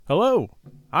Hello,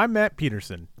 I'm Matt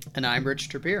Peterson. And I'm Rich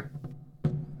Trappier.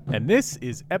 And this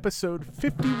is episode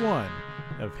 51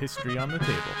 of History on the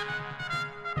Table.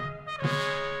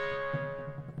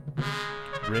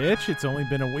 Rich, it's only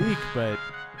been a week, but...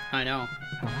 I know.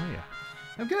 How are you?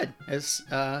 I'm good. As,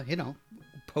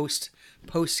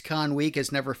 post-con week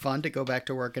is never fun to go back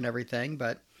to work and everything,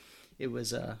 but it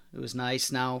was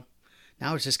nice. Now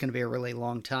it's just going to be a really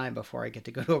long time before I get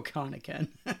to go to a con again.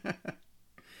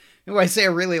 When I say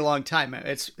a really long time,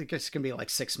 it's going to be like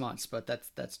 6 months, but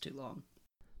that's too long.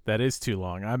 That is too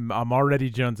long. I'm already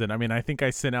jonesing. I mean, I think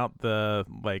I sent out the,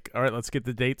 all right, let's get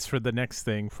the dates for the next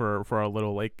thing for our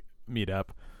little lake meetup,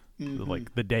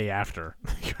 the day after.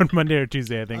 On Monday or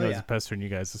Tuesday, I think I was pestering you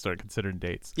guys to start considering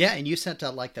dates. Yeah, and you sent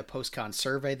out the post-con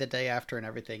survey the day after and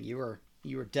everything. You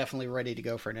were definitely ready to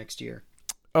go for next year.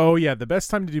 Oh yeah, the best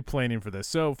time to do planning for this.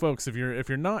 So, folks, if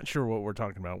you're not sure what we're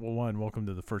talking about, well, one, welcome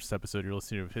to the first episode you're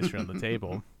listening to of History on the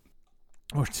Table.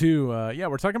 Or two,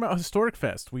 we're talking about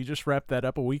HistoriKC. We just wrapped that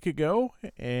up a week ago,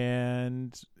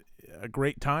 and a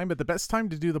great time. But the best time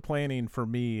to do the planning for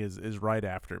me is right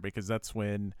after, because that's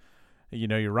when,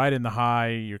 you're right in the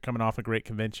high. You're coming off a great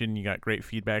convention. You got great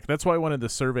feedback. That's why I wanted to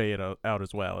survey it out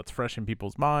as well. It's fresh in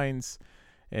people's minds.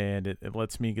 And it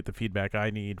lets me get the feedback I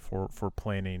need for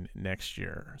planning next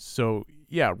year. So,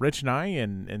 yeah, Rich and I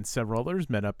and several others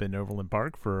met up in Overland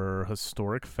Park for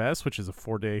HistoriKC, which is a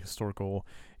 4-day historical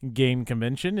game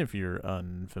convention, if you're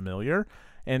unfamiliar.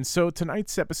 And so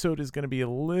tonight's episode is going to be a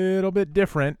little bit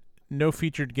different. No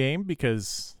featured game,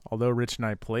 because although Rich and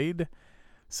I played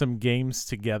some games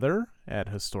together at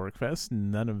HistoriKC,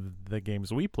 none of the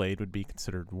games we played would be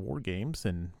considered war games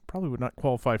and probably would not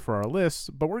qualify for our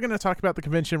list. But we're going to talk about the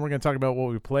convention. We're going to talk about what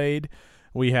we played.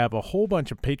 We have a whole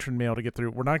bunch of patron mail to get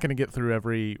through. We're not going to get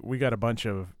through we got a bunch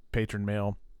of patron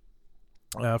mail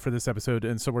for this episode,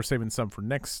 and so we're saving some for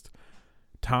next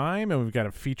time. And we've got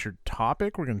a featured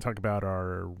topic. We're going to talk about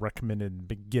our recommended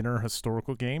beginner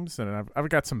historical games, and I've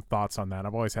got some thoughts on that.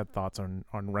 I've always had thoughts on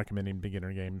recommending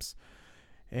beginner games.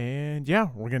 And yeah,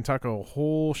 we're going to talk a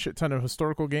whole shit ton of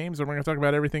historical games, and we're going to talk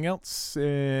about everything else,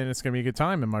 and it's going to be a good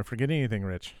time. Am I forgetting anything,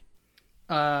 Rich?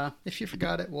 If you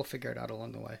forgot it, we'll figure it out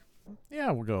along the way.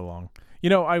 Yeah, we'll go along.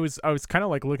 I was kind of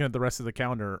like looking at the rest of the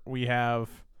calendar. We have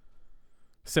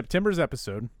September's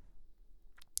episode,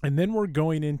 and then we're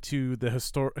going into the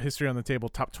History on the Table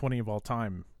top 20 of all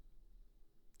time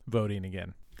voting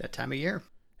again. That time of year.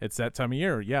 It's that time of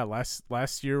year. Yeah,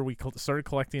 last year we started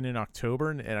collecting in October,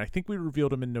 and I think we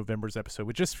revealed them in November's episode,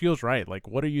 which just feels right. Like,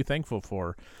 what are you thankful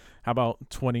for? How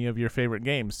about 20 of your favorite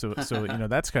games? So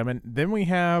that's coming. Then we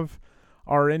have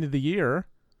our end of the year,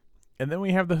 and then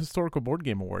we have the Historical Board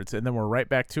Game Awards, and then we're right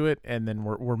back to it, and then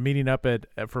we're meeting up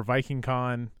for Viking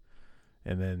Con,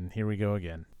 and then here we go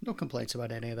again. No complaints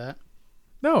about any of that.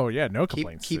 No, yeah, no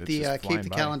complaints. Keep the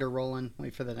calendar rolling.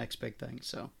 Wait for the next big thing.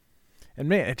 So. And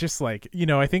man, it just I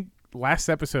think last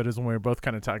episode is when we were both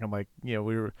kind of talking we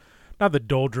were not the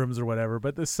doldrums or whatever,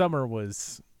 but the summer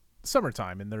was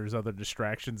summertime and there's other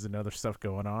distractions and other stuff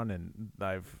going on. And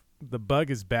the bug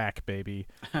is back, baby.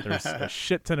 There's a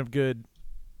shit ton of good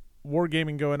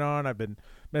wargaming going on. I've been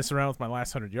messing around with my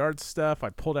last 100 yards stuff. I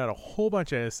pulled out a whole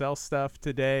bunch of ASL stuff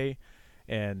today.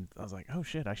 And I was like, oh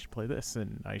shit, I should play this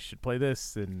and I should play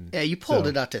this. And yeah, you pulled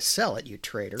it out to sell it, you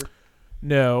traitor.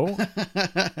 No,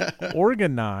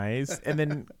 organized, and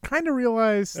then kind of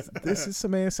realized this is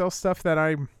some ASL stuff that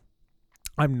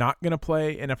I'm not gonna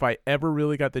play. And if I ever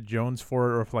really got the Jones for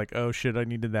it, or if oh shit, I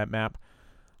needed that map,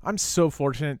 I'm so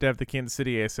fortunate to have the Kansas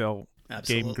City ASL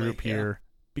game group here,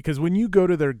 because when you go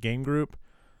to their game group,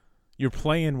 you're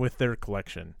playing with their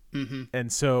collection,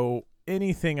 and so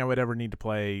anything I would ever need to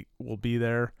play will be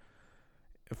there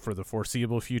for the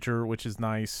foreseeable future, which is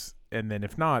nice. And then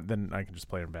if not, then I can just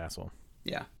play in Vassal.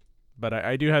 Yeah. But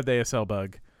I do have the ASL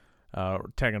bug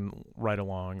tagging right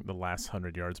along the last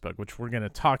 100 yards bug, which we're going to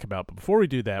talk about. But before we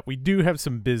do that, we do have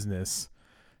some business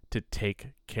to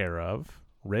take care of.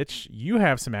 Rich, you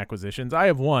have some acquisitions. I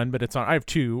have one, but I have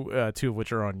two of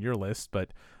which are on your list. But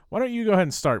why don't you go ahead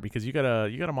and start, because you got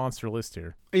a monster list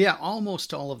here. Yeah,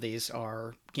 almost all of these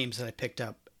are games that I picked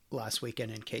up last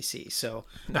weekend in KC. So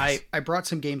nice. I brought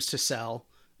some games to sell,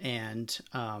 and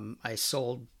I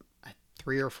sold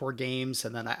 3 or 4 games,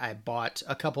 and then I bought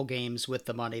a couple games with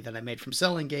the money that I made from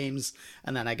selling games,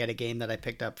 and then I got a game that I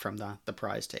picked up from the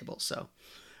prize table. So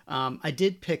I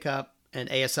did pick up an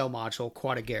ASL module,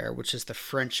 Croix de Guerre, which is the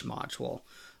French module.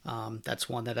 That's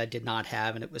one that I did not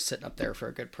have, and it was sitting up there for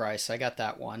a good price. I got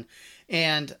that one.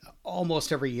 And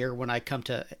almost every year when I come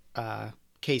to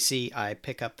KC, I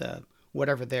pick up the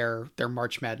whatever their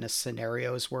March Madness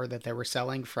scenarios were that they were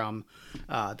selling from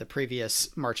the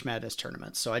previous March Madness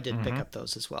tournaments. So I did pick up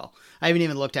those as well. I haven't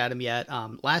even looked at them yet.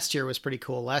 Last year was pretty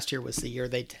cool. Last year was the year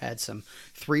they had some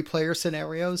 3-player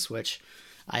scenarios, which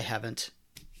I haven't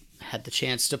had the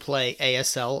chance to play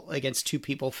ASL against 2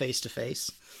 people face to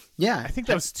face. Yeah, I think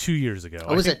that was 2 years ago.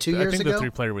 Oh, was it 2 years ago? I think the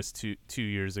 3-player was 2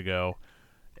 years ago,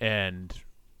 and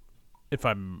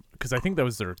because I think that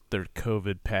was their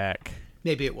COVID pack.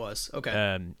 Maybe it was.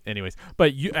 Okay. Anyways,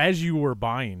 but as you were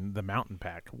buying the mountain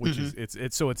pack, which is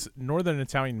it's Northern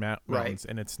Italian mountains, right.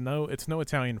 and it's no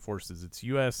Italian forces. It's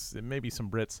U.S. and maybe some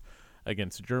Brits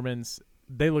against Germans.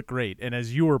 They look great, and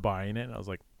as you were buying it, I was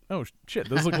like, oh shit,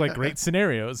 those look like great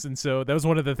scenarios. And so that was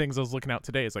one of the things I was looking out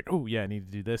today. It's like, oh yeah, I need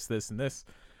to do this, this, and this.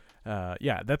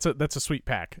 Yeah, that's a sweet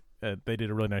pack. They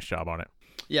did a really nice job on it.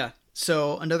 Yeah.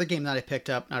 So another game that I picked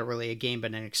up, not really a game,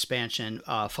 but an expansion,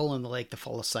 Fall in the Lake, the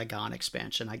Fall of Saigon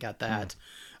expansion. I got that,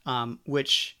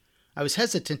 which I was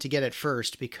hesitant to get at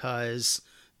first because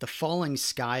the Falling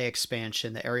Sky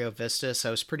expansion, the Aereo Vistas,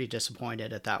 I was pretty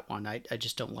disappointed at that one. I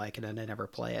just don't like it and I never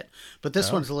play it. But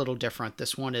this one's a little different.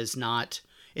 This one is not,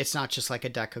 it's not just like a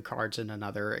deck of cards in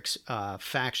another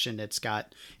faction.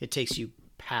 It takes you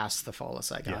past the Fall of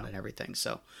Saigon and everything.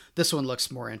 So this one looks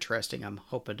more interesting. I'm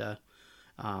hoping to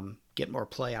get more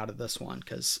play out of this one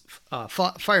because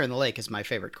Fire in the Lake is my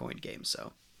favorite coin game.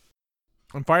 So,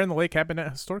 and Fire in the Lake happened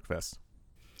at Historic Fest.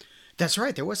 That's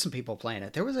right. There was some people playing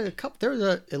it. There was a couple. There was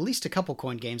at least a couple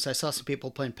coin games. I saw some people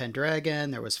playing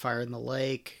Pendragon. There was Fire in the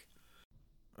Lake.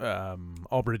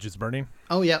 All Bridges Burning.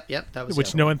 Oh yep. That was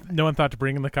which no one thought to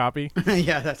bring in the copy.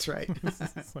 Yeah, that's right.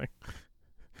 It's like,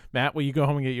 Matt, will you go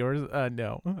home and get yours?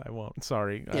 No, I won't.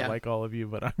 Sorry. Yeah. I like all of you,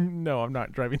 but I'm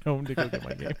not driving home to go get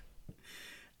my game.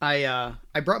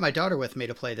 I brought my daughter with me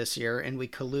to play this year, and we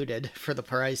colluded for the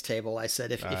prize table. I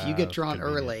said, if you get drawn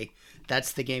early,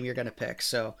 that's the game you're going to pick.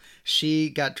 So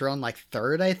she got drawn like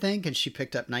 3rd, I think, and she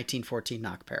picked up 1914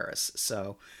 Knock Paris.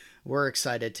 So we're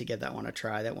excited to give that one a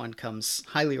try. That one comes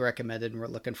highly recommended, and we're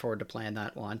looking forward to playing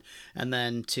that one. And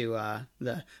then to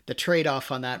the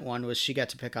trade-off on that one was she got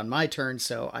to pick on my turn,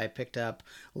 so I picked up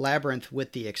Labyrinth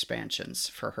with the expansions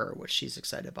for her, which she's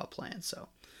excited about playing. So.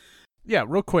 Yeah,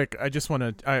 real quick, I just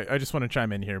want to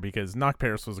chime in here because Knock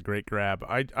Paris was a great grab.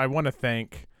 I want to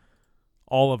thank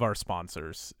all of our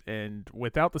sponsors, and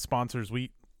without the sponsors,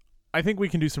 I think we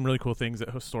can do some really cool things at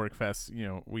Historic Fest. You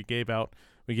know, we gave out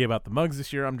the mugs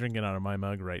this year. I'm drinking out of my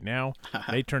mug right now.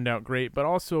 They turned out great, but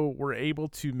also we're able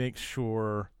to make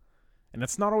sure, and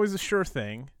it's not always a sure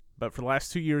thing, but for the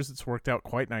last 2 years, it's worked out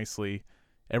quite nicely.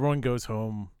 Everyone goes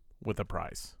home with a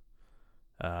prize.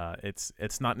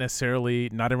 It's not necessarily,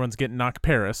 not everyone's getting Knock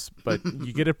Paris, but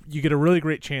you get a really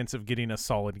great chance of getting a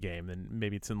solid game, and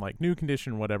maybe it's in like new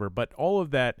condition, whatever. But all of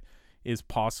that is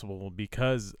possible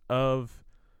because of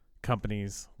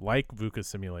companies like VUCA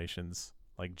Simulations,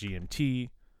 like GMT,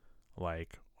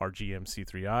 like RGM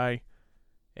C3I,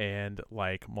 and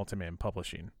like Multiman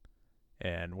Publishing.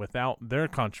 And without their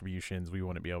contributions, we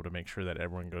wouldn't be able to make sure that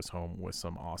everyone goes home with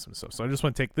some awesome stuff. So I just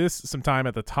want to take some time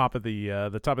at the top of the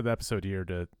episode here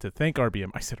to thank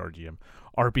RBM. I said RGM,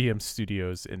 RBM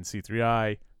Studios and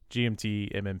C3I,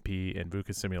 GMT, MMP, and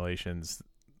VUCA Simulations.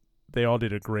 They all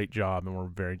did a great job, and we're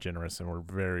very generous, and we're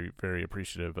very, very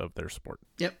appreciative of their support.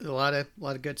 Yep, a lot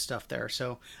of good stuff there.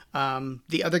 So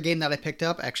the other game that I picked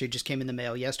up actually just came in the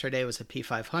mail yesterday. It was a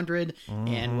P500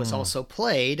 and was also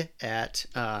played at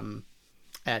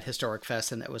Historic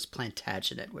Fest, and that was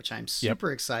Plantagenet, which I'm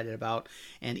super excited about.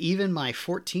 And even my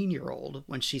 14-year-old,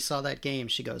 when she saw that game,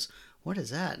 she goes, "What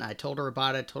is that?" And I told her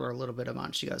about it, told her a little bit about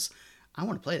it. She goes, "I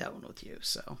want to play that one with you."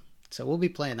 So we'll be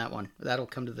playing that one. That'll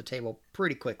come to the table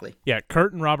pretty quickly. Yeah,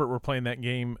 Kurt and Robert were playing that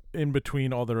game in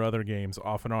between all their other games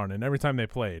off and on, and every time they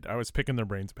played, I was picking their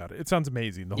brains about it. It sounds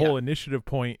amazing. The whole initiative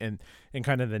point and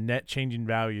kind of the net changing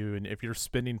value, and if you're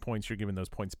spending points, you're giving those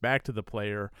points back to the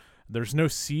player. There's no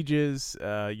sieges.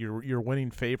 You're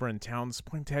winning favor in towns.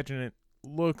 Plantagenet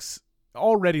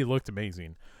already looked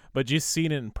amazing, but just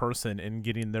seeing it in person and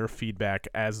getting their feedback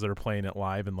as they're playing it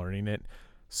live and learning it,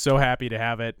 so happy to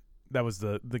have it. That was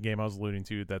the game I was alluding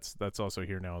to. That's also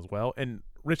here now as well. And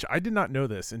Rich, I did not know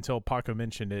this until Paco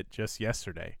mentioned it just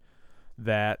yesterday,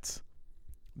 that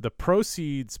the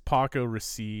proceeds Paco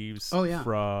receives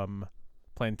from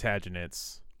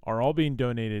Plantagenets are all being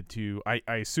donated to, I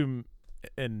assume,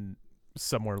 in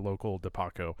somewhere local to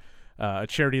Paco, a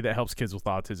charity that helps kids with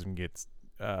autism get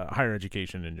higher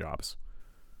education and jobs,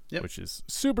 which is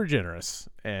super generous.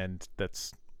 And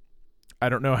that's, I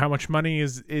don't know how much money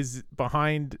is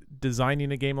behind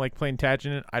designing a game like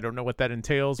Plantagenet. I don't know what that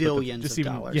entails. Billions of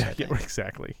dollars. Yeah,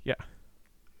 exactly. Yeah.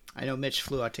 I know Mitch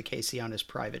flew out to KC on his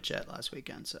private jet last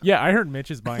weekend. So Yeah, I heard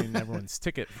Mitch is buying everyone's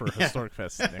ticket for Yeah. Historic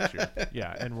Fest next year.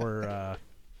 Yeah, and we're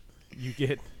you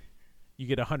get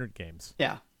 100 games.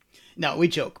 yeah. No, we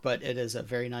joke, but it is a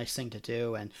very nice thing to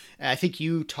do. And I think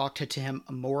you talked to him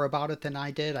more about it than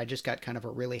I did. I just got kind of a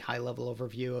really high level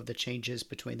overview of the changes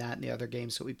between that and the other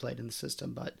games that we played in the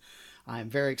system. But I'm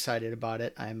very excited about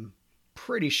it. I'm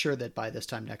pretty sure that by this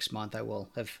time next month, I will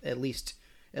have at least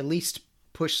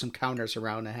push some counters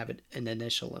around and have an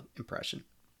initial impression.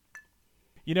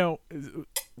 You know,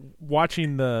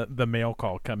 watching the mail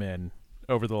call come in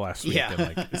over the last week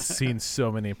and like seeing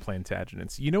so many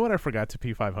Plantagenets. You know what I forgot to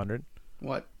P500?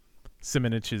 What?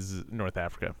 Simonich is North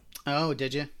Africa. Oh,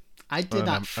 did you? I did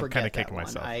not forget I'm kind of that kicking one.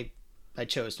 myself. I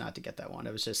chose not to get that one.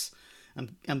 It was just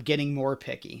I'm getting more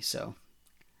picky. So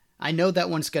I know that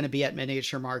one's going to be at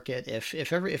Miniature Market. If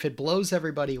it blows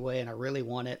everybody away and I really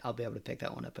want it, I'll be able to pick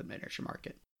that one up at Miniature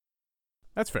Market.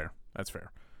 That's fair.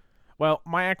 Well,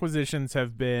 my acquisitions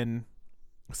have been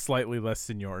slightly less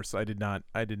than yours. I did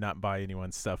not buy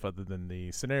anyone's stuff other than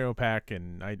the scenario pack,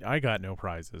 and I got no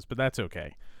prizes, but that's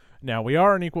okay. Now, we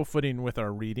are on equal footing with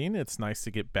our reading. It's nice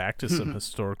to get back to some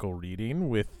historical reading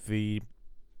with the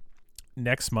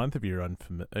next month, if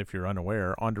you're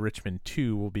unaware, On to Richmond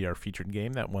 2 will be our featured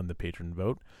game that won the patron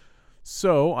vote.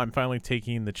 So I'm finally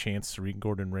taking the chance to read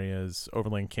Gordon Rea's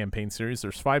Overland Campaign series.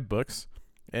 There's 5 books,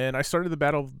 and I started the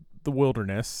Battle of the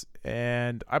Wilderness,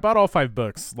 and I bought all 5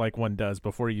 books like one does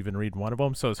before you even read one of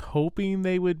them, so I was hoping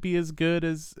they would be as good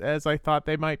as I thought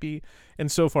they might be,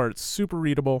 and so far it's super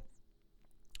readable.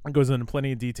 It goes into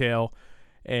plenty of detail,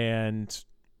 and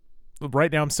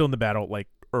right now I'm still in the battle, like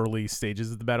early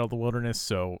stages of the Battle of the Wilderness,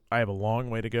 so I have a long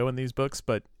way to go in these books,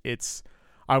 but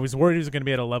I was worried it was going to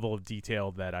be at a level of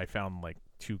detail that I found like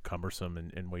too cumbersome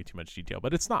and way too much detail,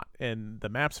 but it's not, and the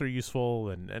maps are useful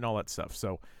and all that stuff.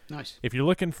 So Nice. If you're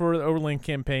looking for the Overland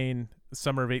Campaign,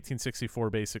 summer of 1864,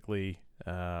 basically,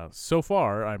 so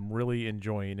far I'm really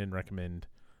enjoying and recommend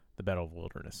the Battle of the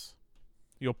Wilderness.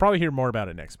 You'll probably hear more about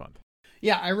it next month.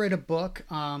 Yeah, I read a book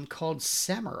called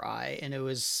Samurai, and it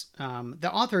was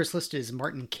the author is listed as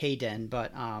Martin Caden,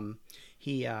 but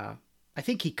he I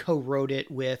think he co-wrote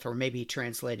it with, or maybe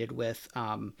translated with,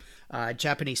 a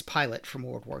Japanese pilot from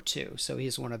World War II. So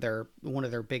he's one of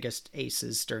their biggest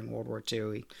aces during World War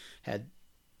II. He had,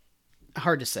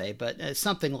 hard to say, but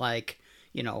something like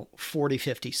 40,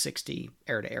 50, 60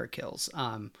 air-to-air kills,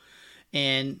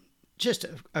 and just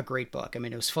a great book. I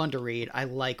mean, it was fun to read. I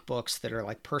like books that are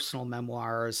like personal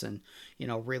memoirs and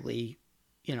really.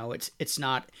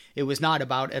 It was not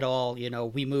about at all,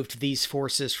 we moved these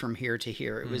forces from here to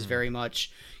here. It was very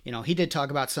much, he did talk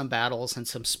about some battles and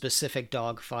some specific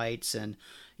dogfights and,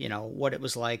 what it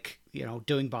was like,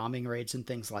 doing bombing raids and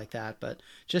things like that. But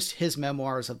just his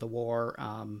memoirs of the war,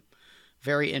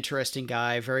 very interesting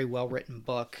guy, very well-written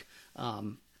book.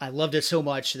 I loved it so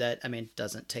much that, it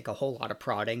doesn't take a whole lot of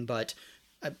prodding, but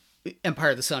Empire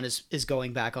of the Sun is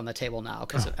going back on the table now.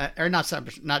 Or not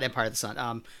Empire of the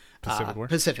Sun,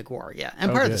 Pacific War, yeah.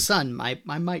 Empire of the Sun, I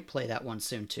might play that one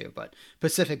soon too, but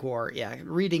Pacific War, yeah.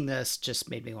 Reading this just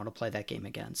made me want to play that game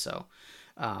again. So,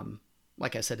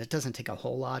 like I said, it doesn't take a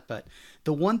whole lot, but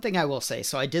the one thing I will say,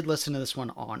 so I did listen to this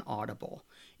one on Audible.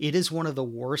 It is one of the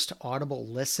worst Audible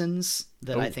listens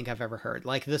that I think I've ever heard.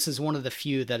 Like, this is one of the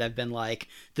few that I've been like,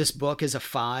 this book is a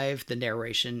 5, the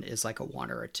narration is like a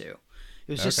 1 or a 2.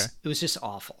 It was just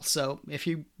awful. So if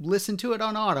you listen to it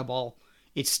on Audible,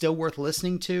 it's still worth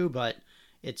listening to, but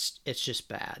it's just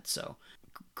bad. So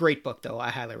great book, though. I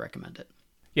highly recommend it.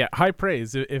 Yeah, high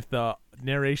praise if the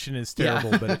narration is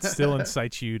terrible, but it still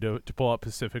incites you to pull up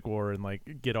Pacific War and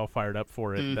like get all fired up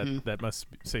for it. Mm-hmm. That must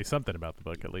say something about the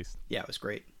book, at least. Yeah, it was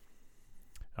great.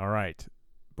 All right.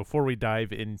 Before we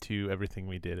dive into everything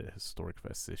we did at Historic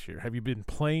Fest this year, have you been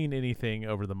playing anything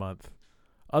over the month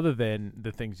other than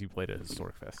the things you played at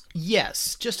Historic Fest?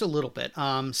 Yes, just a little bit.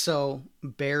 So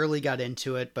barely got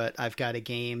into it, but I've got a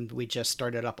game we just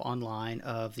started up online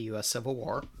of the U.S. Civil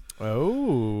War.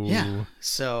 Oh. Yeah.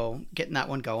 So getting that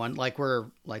one going, like we're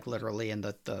like literally in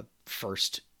the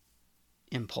first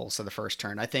impulse of the first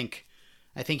turn. I think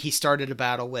he started a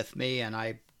battle with me and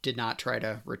I did not try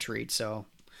to retreat. So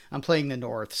I'm playing the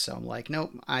North. So I'm like,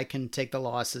 nope, I can take the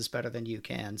losses better than you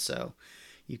can. So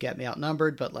you get me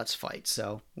outnumbered, but let's fight.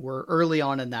 So we're early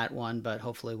on in that one, but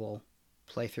hopefully we'll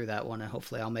play through that one, and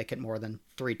hopefully I'll make it more than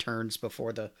 3 turns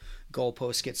before the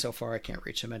goalposts get so far I can't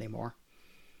reach them anymore.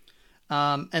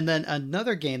 And then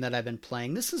another game that I've been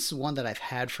playing, this is one that I've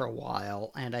had for a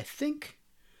while, and I'm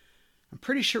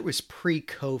pretty sure it was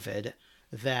pre-COVID.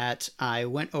 that I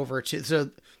went over to.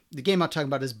 So the game I'm talking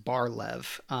about is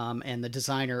Barlev, and the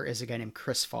designer is a guy named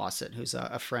Chris Fawcett, who's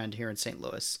a friend here in St.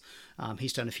 Louis.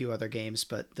 He's done a few other games,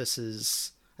 but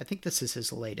I think this is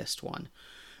his latest one.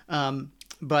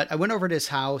 But I went over to his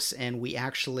house, and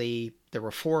there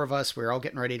were 4 of us. We were all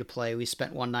getting ready to play. We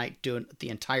spent one night doing the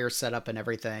entire setup and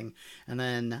everything. And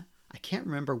then I can't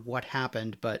remember what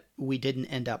happened, but we didn't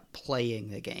end up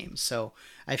playing the game. So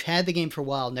I've had the game for a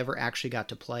while, never actually got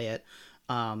to play it.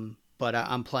 But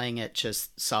I'm playing it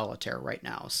just solitaire right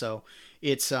now. So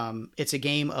it's a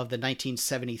game of the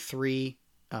 1973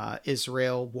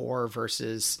 Israel war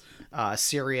versus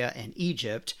Syria and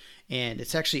Egypt, and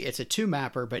it's a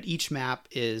 2-mapper, but each map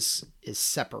is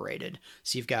separated.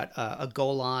 So you've got a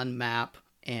Golan map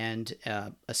and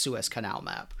a Suez Canal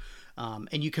map.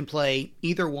 And you can play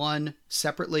either one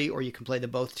separately, or you can play them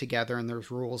both together, and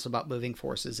there's rules about moving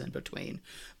forces in between.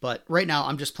 But right now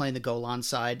I'm just playing the Golan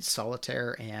side,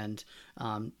 solitaire, and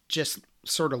just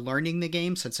sort of learning the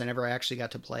game since I never actually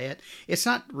got to play it. It's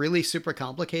not really super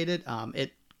complicated.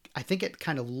 I think it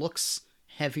kind of looks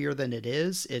heavier than it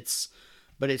is.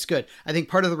 But it's good. I think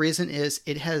part of the reason is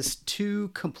it has 2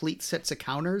 complete sets of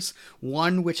counters,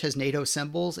 one which has NATO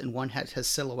symbols and one has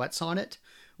silhouettes on it,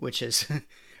 which is,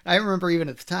 I remember even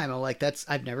at the time, I'm like,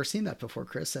 I've never seen that before,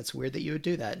 Chris. That's weird that you would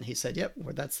do that. And he said, yep,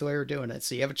 well, that's the way we're doing it.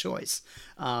 So you have a choice.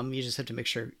 You just have to make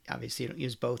sure, obviously, you don't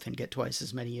use both and get twice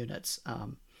as many units.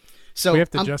 So we have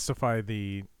to justify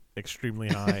the extremely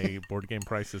high board game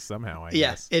prices somehow, I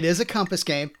guess. It is a Compass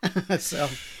game. So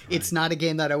right. It's not a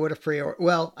game that I would have pre-ordered.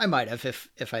 Well, I might have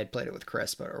if I had played it with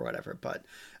Chris or whatever. But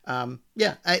I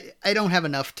don't have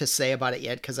enough to say about it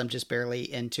yet because I'm just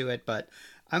barely into it. But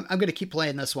I'm going to keep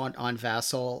playing this one on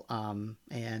Vassal.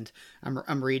 And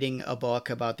I'm reading a book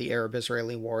about the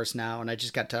Arab-Israeli wars now. And I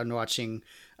just got done watching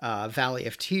Valley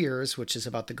of Tears, which is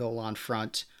about the Golan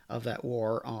Front of that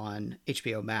war on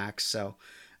HBO Max. So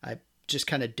I just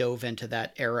kind of dove into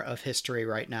that era of history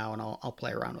right now, and I'll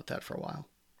play around with that for a while.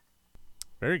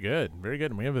 Very good. Very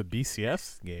good. And we have a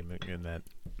BCS game in that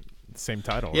same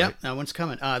title, yeah, right? That one's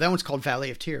coming. That one's called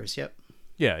Valley of Tears. Yep.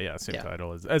 Yeah, same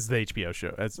title as the HBO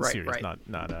show, as the series, right.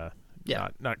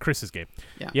 not Chris's game.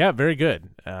 Yeah, very good.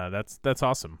 That's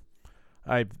awesome.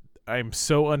 I'm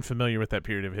so unfamiliar with that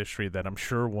period of history that I'm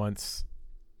sure once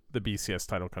the BCS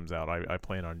title comes out, I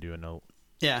plan on doing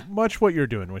much what you're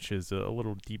doing, which is a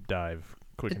little deep dive,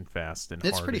 quick and fast, and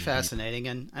it's hard pretty and fascinating.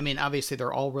 And I mean, obviously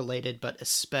they're all related, but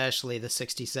especially the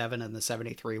 67 and the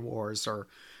 73 wars are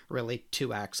really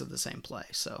 2 acts of the same play.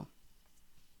 So,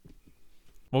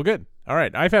 well, good. All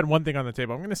right, I've had one thing on the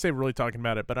table. I'm going to save really talking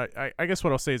about it, but I guess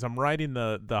what I'll say is I'm riding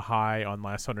the high on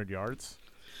last 100 yards.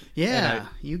 Yeah,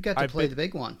 you got to play the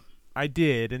big one. I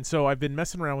did, and so I've been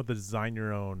messing around with the design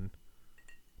your own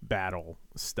battle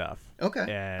stuff. Okay.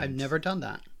 I've never done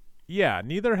that. Yeah,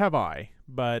 neither have I,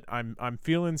 but I'm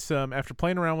feeling some after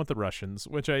playing around with the Russians,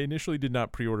 which I initially did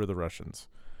not pre-order the Russians.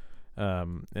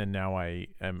 And now I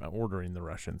am ordering the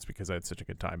Russians because I had such a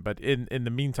good time. But in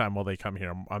the meantime, while they come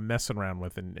here, I'm messing around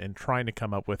with and trying to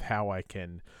come up with how I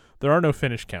can. There are no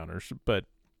finish counters, but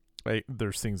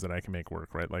there's things that I can make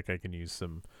work, right? Like I can use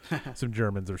some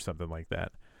Germans or something like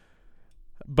that.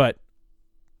 But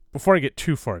before I get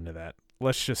too far into that,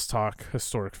 let's just talk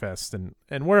Historic Fest.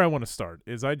 And where I want to start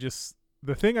is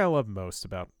the thing I love most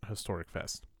about Historic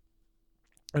Fest,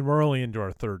 and we're only into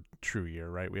our 3rd true year,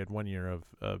 right? We had 1 year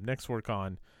of Next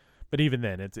WorkCon, but even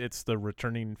then, it's the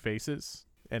returning faces,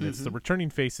 and it's the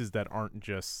returning faces that aren't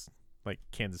just like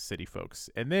Kansas City folks.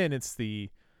 And then it's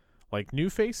the like new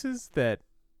faces that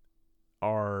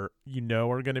are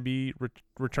going to be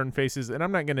return faces. And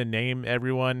I'm not going to name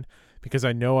everyone because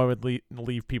I know I would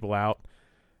leave people out.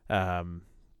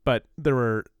 But there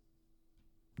were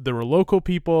local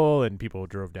people and people who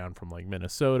drove down from like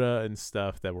Minnesota and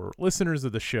stuff that were listeners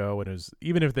of the show. And it was,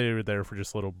 even if they were there for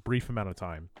just a little brief amount of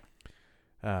time,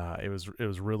 it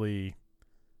was really,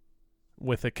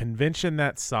 with a convention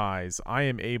that size, I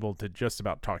am able to just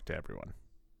about talk to everyone.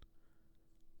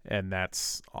 And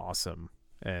that's awesome.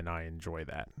 And I enjoy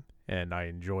that. And I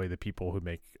enjoy the people who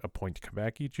make a point to come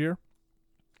back each year.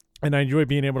 And I enjoy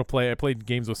being able to play. I played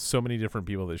games with so many different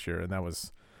people this year, and that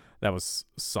was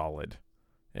solid,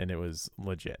 and it was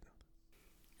legit.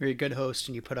 You're a good host,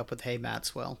 and you put up with Hey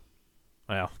Maxwell.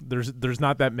 Well, there's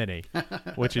not that many,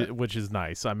 which is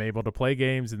nice. I'm able to play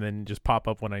games and then just pop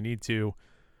up when I need to,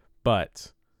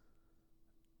 but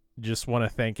just want to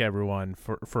thank everyone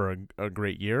for a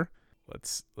great year.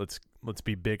 Let's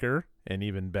be bigger and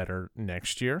even better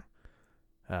next year.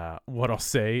 What I'll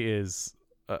say is.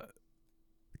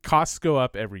 Costs go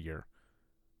up every year,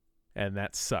 and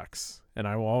that sucks. And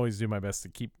I will always do my best to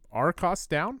keep our costs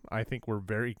down. I think we're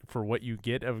for what you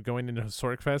get of going into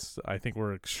Historic Fest, I think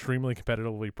we're extremely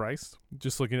competitively priced.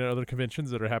 Just looking at other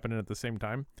conventions that are happening at the same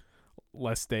time.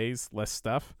 Less days, less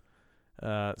stuff.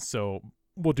 So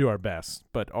we'll do our best.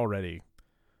 But already,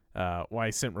 I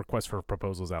sent requests for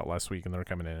proposals out last week, and they're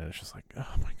coming in, and it's just like,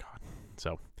 oh my God.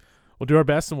 So we'll do our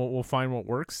best, and we'll find what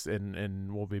works,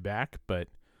 and we'll be back. But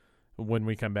when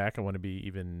we come back, I want to be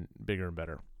even bigger and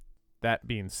better. That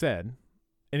being said,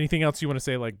 anything else you want to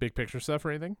say, like big picture stuff or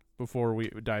anything, before we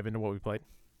dive into what we played?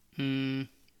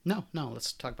 No.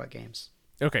 Let's talk about games.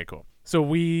 Okay, cool. So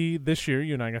this year,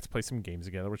 you and I got to play some games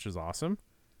together, which is awesome.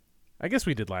 I guess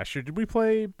we did last year. Did we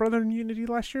play Brother in Unity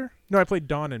last year? No, I played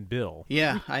Dawn and Bill.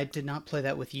 Yeah, I did not play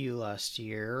that with you last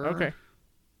year. Okay.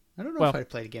 I don't know if I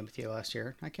played a game with you last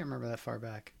year. I can't remember that far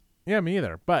back. Yeah, me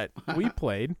either. But we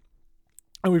played,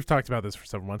 and we've talked about this for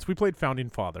several months. We played Founding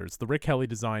Fathers, the Rick Helly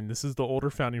design. This is the older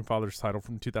Founding Fathers title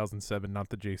from 2007, not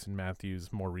the Jason Matthews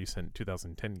more recent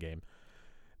 2010 game.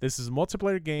 This is a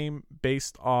multiplayer game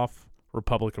based off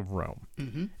Republic of Rome.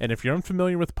 Mm-hmm. And if you're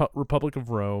unfamiliar with Republic of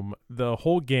Rome, the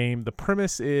whole game, the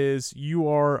premise is you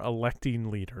are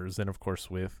electing leaders. And of course,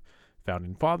 with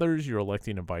Founding Fathers, you're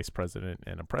electing a vice president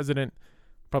and a president.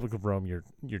 Republic of Rome,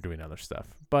 you're doing other stuff.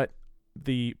 But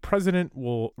the president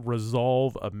will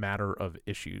resolve a matter of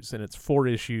issues, and it's 4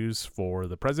 issues for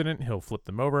the president. He'll flip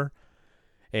them over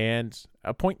and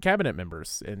appoint cabinet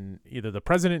members, and either the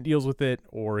president deals with it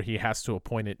or he has to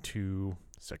appoint it to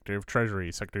Secretary of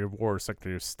Treasury, Secretary of War,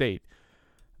 Secretary of State.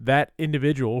 That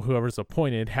individual, whoever's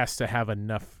appointed, has to have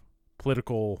enough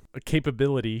political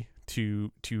capability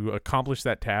to accomplish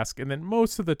that task, and then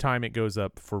most of the time it goes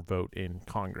up for vote in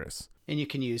Congress. And you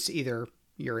can use either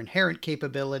your inherent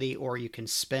capability, or you can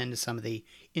spend some of the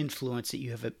influence that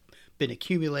you have been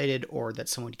accumulated or that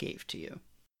someone gave to you.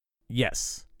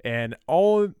 Yes. And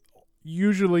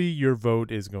usually your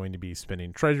vote is going to be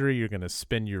spending treasury. You're going to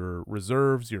spend your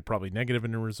reserves. You're probably negative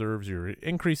in the reserves. You're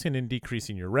increasing and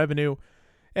decreasing your revenue.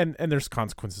 And there's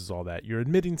consequences to all that. You're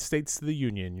admitting states to the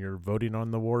Union. You're voting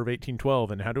on the War of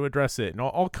 1812 and how to address it, and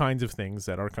all kinds of things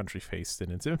that our country faced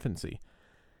in its infancy.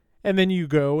 And then you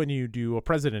go and you do a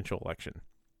presidential election.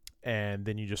 And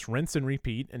then you just rinse and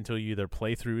repeat until you either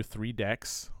play through 3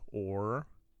 decks or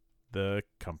the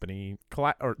country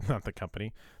collapses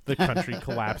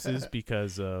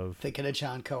because of... Thinking of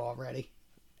John Coe already.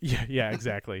 Yeah,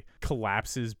 exactly.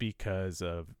 Collapses because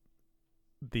of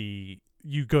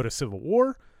you go to civil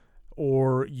war,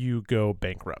 or you go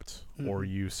bankrupt, or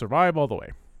you survive all the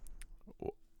way.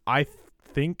 I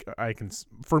think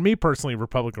for me personally,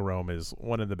 Republic of Rome is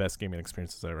one of the best gaming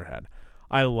experiences I ever had.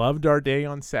 I loved our day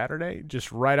on Saturday,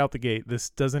 just right out the gate. This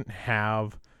doesn't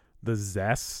have the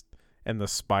zest and the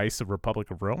spice of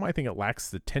Republic of Rome. I think it lacks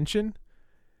the tension.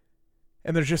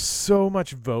 And there's just so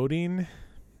much voting.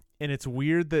 And it's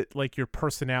weird that like your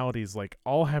personalities, like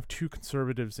I'll have 2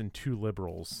 conservatives and 2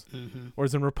 liberals. Mm-hmm.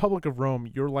 Whereas in Republic of Rome,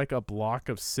 you're like a block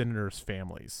of senators'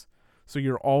 families. So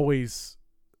you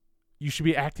should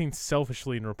be acting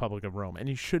selfishly in Republic of Rome. And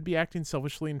you should be acting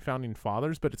selfishly in Founding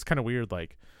Fathers, but it's kind of weird,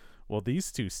 like, well,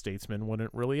 these 2 statesmen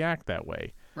wouldn't really act that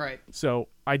way. Right. So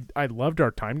I loved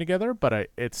our time together, but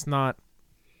it's not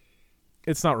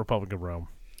Republic of Rome.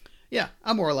 Yeah,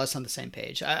 I'm more or less on the same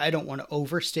page. I don't want to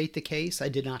overstate the case. I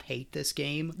did not hate this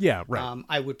game. Yeah, right.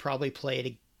 I would probably play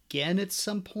it again at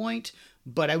some point,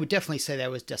 but I would definitely say that I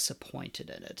was disappointed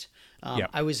in it.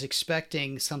 I was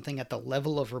expecting something at the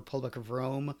level of Republic of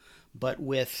Rome, but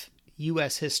with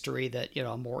U.S. history that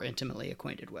I'm more intimately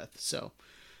acquainted with. So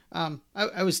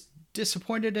I was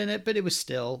disappointed in it, but it was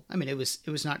still, it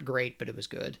was not great, but it was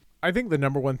good. I think the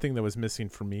number one thing that was missing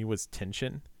for me was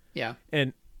tension. Yeah.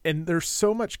 And there's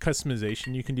so much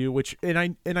customization you can do, and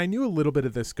I knew a little bit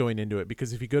of this going into it,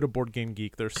 because if you go to Board Game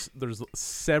Geek, there's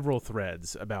several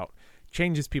threads about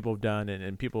changes people have done,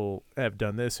 and people have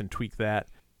done this and tweaked that.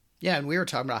 Yeah, and we were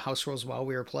talking about house rules while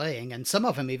we were playing, and some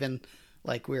of them even,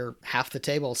 like, half the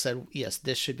table said, yes,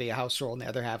 this should be a house rule, and the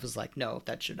other half is like, no,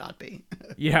 that should not be.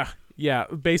 Yeah,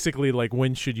 basically, like,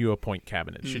 when should you appoint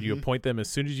cabinet? Should you appoint them as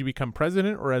soon as you become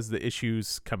president, or as the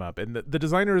issues come up? And the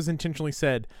designer has intentionally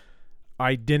said,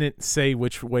 I didn't say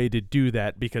which way to do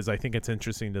that because I think it's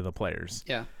interesting to the players.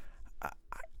 Yeah.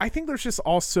 I think there's just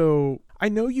also, I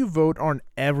know you vote on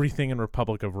everything in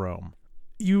Republic of Rome.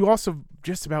 You also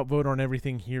just about vote on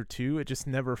everything here too. It just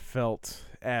never felt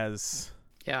as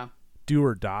do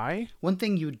or die. One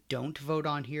thing you don't vote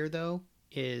on here though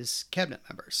is cabinet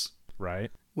members.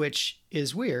 Right. Which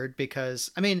is weird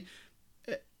because, I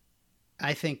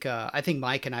think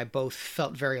Mike and I both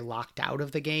felt very locked out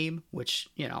of the game, which,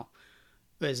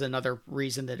 is another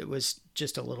reason that it was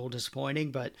just a little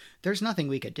disappointing, but there's nothing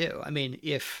we could do. I mean,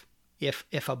 if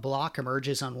a block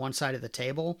emerges on one side of the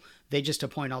table, they just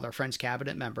appoint all their friends'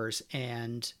 cabinet members,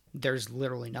 and there's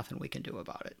literally nothing we can do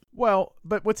about it. Well,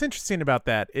 but what's interesting about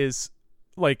that is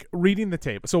like reading the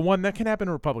table. So one, that can happen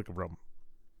in Republic of Rome.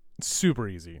 Super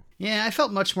easy. Yeah, I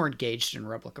felt much more engaged in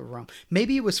Republic of Rome.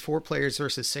 Maybe it was 4 players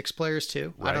versus 6 players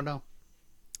too. Right. I don't know.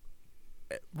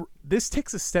 This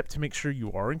takes a step to make sure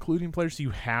you are including players.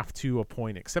 You have to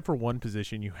appoint, except for one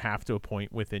position, you have to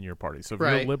appoint within your party. So if you're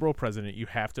a liberal president, you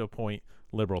have to appoint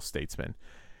liberal statesmen.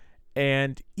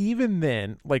 And even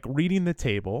then, like reading the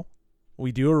table,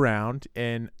 we do a round,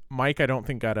 and Mike, I don't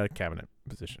think, got a cabinet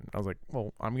position. I was like,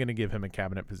 well, I'm going to give him a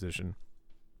cabinet position.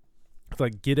 It's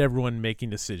like, get everyone making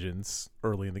decisions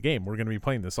early in the game. We're going to be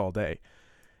playing this all day.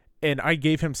 And I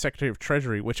gave him Secretary of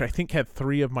Treasury, which I think had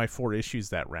 3 of my 4 issues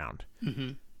that round.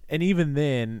 Mm-hmm. And even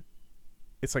then,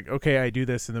 it's like, okay, I do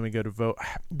this, and then we go to vote.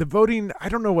 The voting, I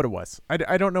don't know what it was.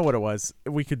 I don't know what it was.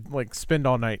 We could like spend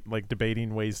all night like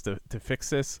debating ways to fix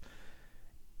this.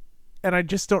 And I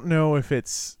just don't know if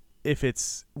it's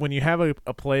when you have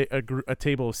a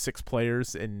table of 6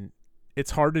 players, and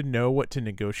it's hard to know what to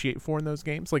negotiate for in those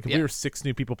games. Like if we were 6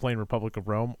 new people playing Republic of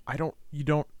Rome,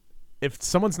 if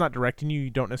someone's not directing you, you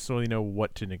don't necessarily know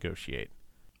what to negotiate.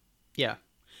 Yeah.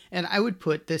 And I would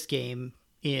put this game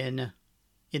in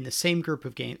the same group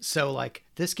of games. So like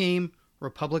this game,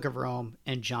 Republic of Rome,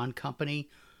 and John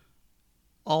Company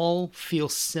all feel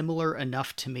similar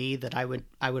enough to me that I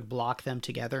would block them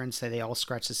together and say they all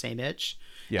scratch the same itch.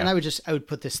 Yeah. And I would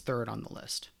put this third on the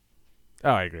list.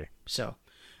 Oh, I agree. So,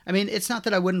 I mean, it's not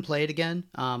that I wouldn't play it again.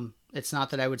 It's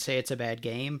not that I would say it's a bad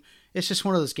game. It's just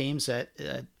one of those games that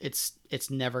it's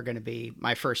never going to be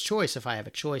my first choice if I have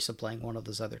a choice of playing one of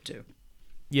those other 2.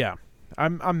 Yeah,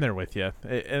 I'm there with you.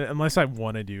 Unless I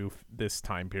want to do this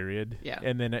time period. Yeah.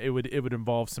 And then it would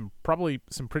involve probably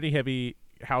some pretty heavy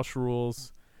house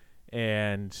rules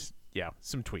and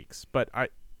some tweaks. But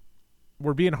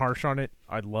we're being harsh on it.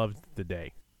 I loved the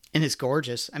day. And it's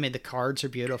gorgeous. I mean, the cards are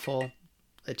beautiful.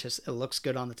 It looks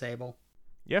good on the table.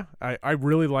 Yeah, I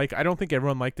really I don't think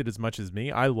everyone liked it as much as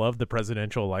me. I love the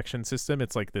presidential election system.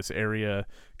 It's like this area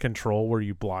control where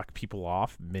you block people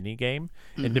off mini game.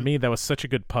 Mm-hmm. And to me, that was such a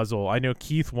good puzzle. I know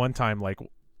Keith one time, like,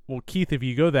 well, Keith, if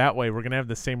you go that way, we're going to have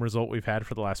the same result we've had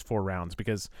for the last 4 rounds,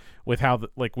 because with how,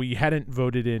 we hadn't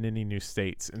voted in any new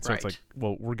states. And so It's like,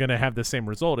 well, we're going to have the same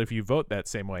result if you vote that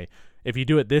same way. If you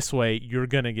do it this way, you're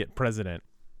going to get president.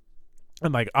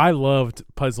 And like, I loved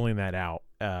puzzling that out.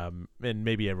 And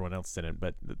maybe everyone else didn't,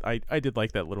 but I did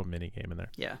like that little mini game in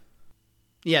there. Yeah.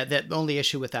 Yeah. The only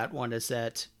issue with that one is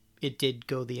that it did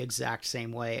go the exact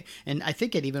same way. And I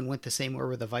think it even went the same way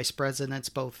with the vice presidents,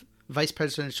 both vice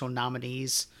presidential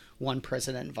nominees, one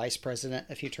president and vice president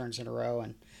a few turns in a row.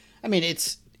 And I mean,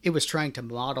 it was trying to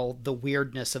model the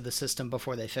weirdness of the system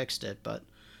before they fixed it, but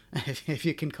if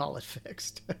you can call it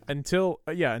fixed. until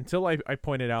I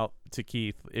pointed out to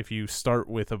Keith, if you start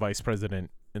with a vice president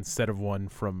instead of one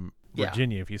from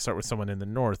Virginia, if you start with someone in the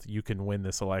north, you can win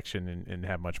this election and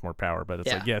have much more power. But it's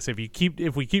like, yes, if we keep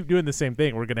doing the same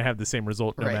thing, we're going to have the same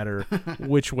result no matter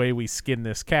which way we skin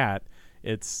this cat.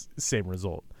 It's the same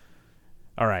result.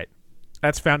 All right,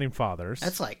 that's Founding Fathers.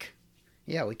 That's like,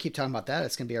 we keep talking about that.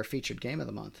 It's going to be our featured game of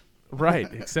the month. Right,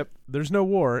 except there's no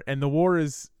war, and the war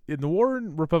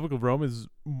in Republic of Rome is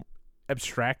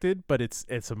abstracted, but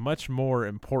it's a much more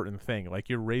important thing. Like,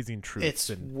 you're raising troops.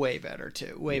 It's way better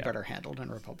too. Way better handled in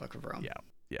Republic of Rome.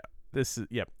 Yeah.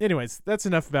 Anyways, that's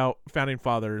enough about Founding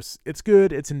Fathers. It's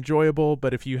good. It's enjoyable.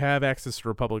 But if you have access to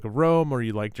Republic of Rome or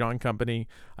you like John Company,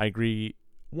 I agree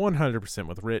 100%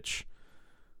 with Rich.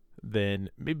 Then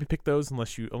maybe pick those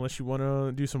unless you want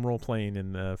to do some role playing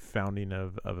in the founding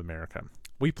of America.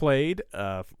 We played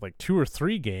like 2 or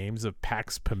 3 games of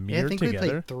PAX Pamir together. I think we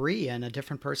played 3, and a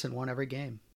different person won every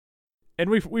game. And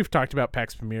we've talked about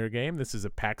PAX Pamir game. This is a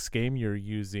PAX game.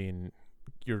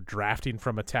 You're drafting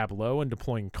from a tableau and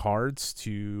deploying cards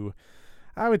to,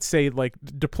 I would say, like,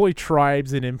 deploy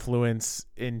tribes and influence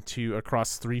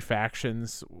across 3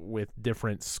 factions with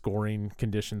different scoring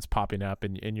conditions popping up,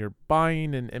 and you're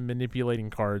buying and manipulating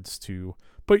cards to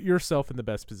put yourself in the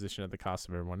best position at the cost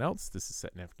of everyone else. This is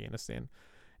set in Afghanistan,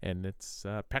 and it's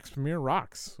PAX Pamir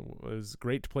rocks. It was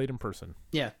great to play it in person.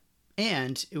 Yeah,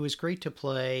 and it was great to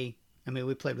play. I mean,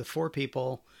 we played with 4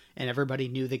 people, and everybody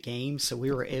knew the game, so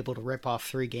we were able to rip off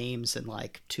 3 games in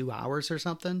like 2 hours or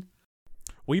something.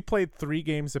 We played 3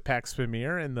 games of PAX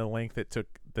Pamir in the length it took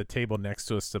the table next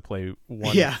to us to play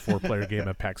one 4-player game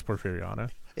of PAX Porfiriana.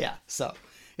 Yeah, so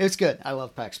it was good. I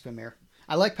love PAX Pamir.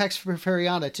 I like PAX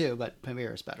Porfiriana too, but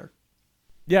Pamir is better.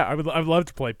 Yeah, I'd love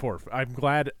to play Porf. I'm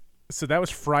glad. So that was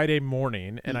Friday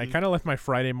morning, and I kind of left my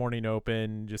Friday morning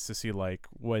open just to see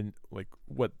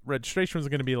what registration was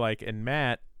going to be like. And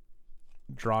Matt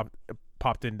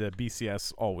popped into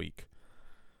BCS all week,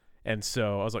 and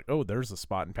so I was like, "Oh, there's a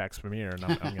spot in PAX Premier, and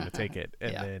I'm going to take it."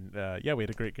 And then we had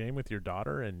a great game with your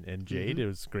daughter and Jade. It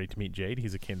was great to meet Jade.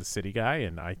 He's a Kansas City guy,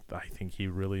 and I think he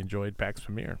really enjoyed PAX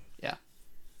Premier. Yeah,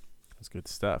 that's good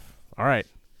stuff. All right.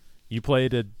 You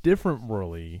played a different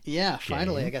Whirly. Yeah,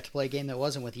 finally I got to play a game that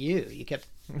wasn't with you. You kept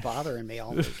bothering me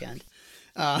all weekend.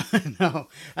 No,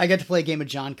 I got to play a game of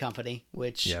John Company,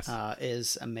 which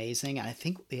is amazing. I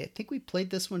think we played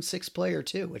this one 6-player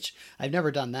too, which I've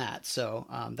never done that. So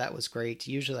that was great.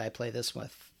 Usually I play this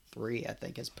with 3, I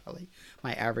think is probably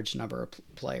my average number of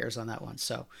players on that one.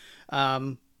 So,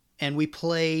 and we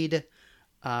played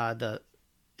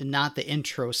not the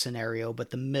intro scenario, but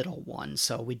the middle one.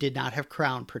 So we did not have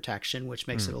crown protection, which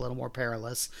makes it a little more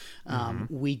perilous.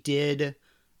 We did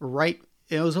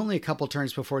it was only a couple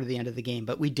turns before the end of the game,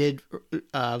 but we did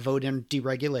vote in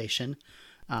deregulation.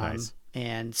 Nice.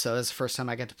 And so that's the first time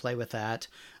I got to play with that.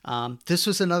 This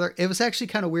was it was actually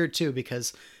kind of weird too,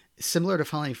 because similar to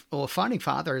Founding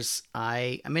Fathers,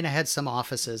 I had some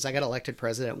offices. I got elected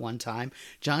president one time.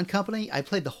 John Company, I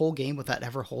played the whole game without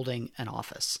ever holding an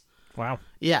office. Wow.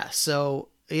 Yeah. So,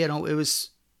 it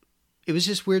was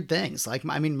just weird things. Like,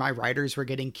 my writers were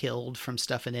getting killed from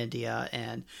stuff in India,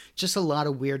 and just a lot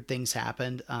of weird things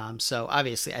happened. So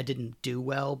obviously I didn't do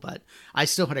well, but I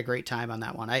still had a great time on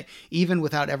that one. Even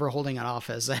without ever holding an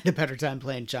office, I had a better time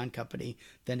playing John Company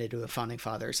than I do with Founding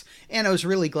Fathers. And I was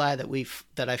really glad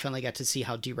that I finally got to see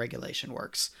how deregulation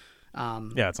works.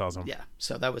 Yeah, it's awesome. Yeah.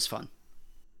 So that was fun.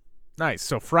 Nice.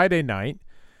 So Friday night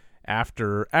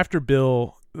after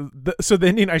Bill, so the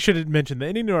ending, I should have mentioned, the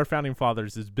ending to our Founding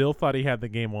Fathers is Bill thought he had the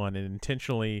game won and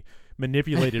intentionally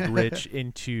manipulated Rich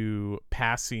into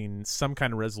passing some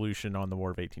kind of resolution on the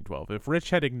War of 1812. If Rich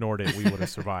had ignored it, we would have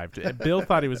survived. And Bill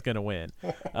thought he was going to win.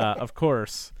 Of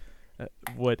course,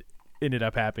 what ended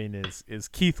up happening is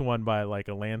Keith won by like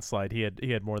a landslide. He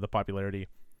had more of the popularity.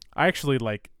 I actually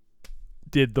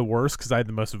did the worst because I had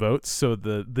the most votes, so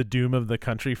the doom of the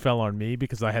country fell on me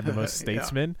because I had the most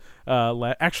statesmen.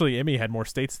 Actually, Emmy had more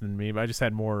states than me, but I just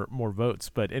had more votes.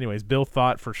 But anyways, Bill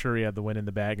thought for sure he had the win in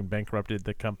the bag and bankrupted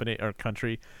the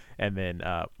country, and then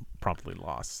promptly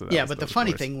lost. So but the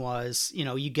funny thing was,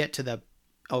 you get to the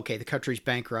country's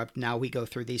bankrupt. Now we go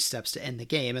through these steps to end the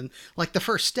game. And the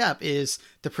first step is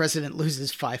the president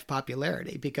loses 5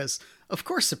 popularity, because of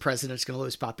course the president's going to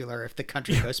lose popularity if the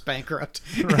country goes bankrupt.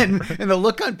 Right. And the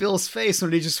look on Bill's face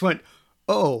when he just went,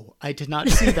 "Oh, I did not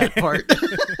see that part."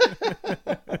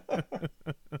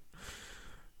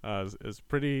 It was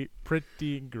pretty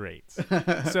great.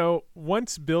 So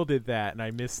once Bill did that, and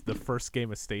I missed the first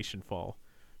game of Station Fall,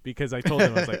 because I told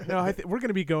him, I was like, no, we're going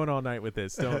to be going all night with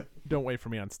this. Don't wait for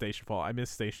me on Station Fall. I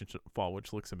missed Station Fall,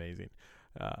 which looks amazing.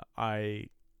 I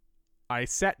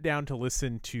sat down to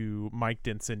listen to Mike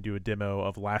Denson do a demo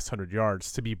of Last 100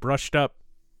 Yards to be brushed up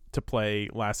to play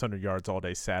Last 100 Yards all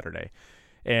day Saturday.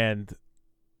 And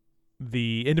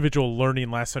the individual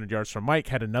learning Last 100 Yards from Mike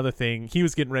had another thing. He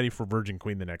was getting ready for Virgin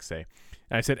Queen the next day.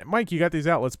 And I said, Mike, you got these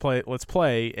out. Let's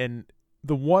play. And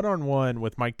the one-on-one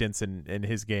with Mike Denson in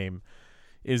his game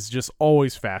is just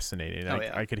always fascinating.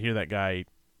 I could hear that guy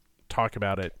talk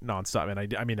about it nonstop,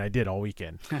 and I did all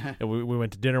weekend. And we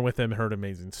went to dinner with him, heard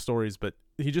amazing stories, but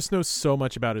he just knows so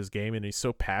much about his game, and he's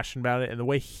so passionate about it, and the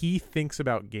way he thinks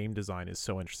about game design is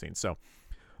so interesting. So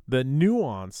the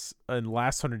nuance in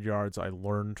Last 100 Yards I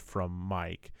learned from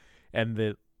Mike, and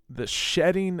the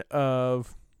shedding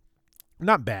of,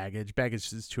 not baggage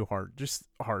is too hard, just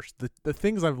harsh, the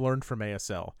things I've learned from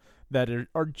ASL that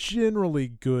are generally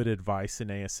good advice in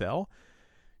ASL.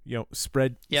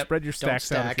 Spread your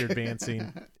stacks out if you're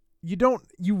advancing. You're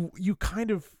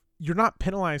not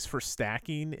penalized for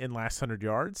stacking in Last 100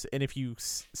 Yards, and if you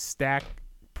stack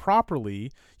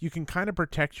properly, you can kind of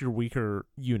protect your weaker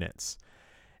units.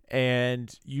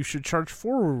 And you should charge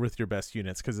forward with your best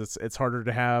units, because it's harder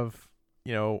to have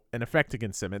an effect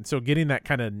against them. And so getting that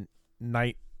kind of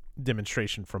night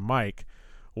demonstration from Mike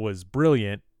was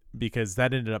brilliant, because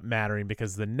that ended up mattering,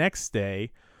 because the next day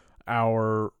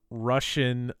our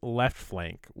Russian left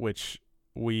flank, which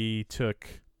we took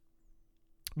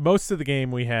most of the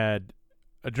game, we had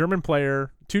a German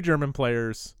player, 2 German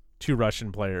players, 2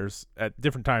 Russian players. At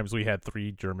different times we had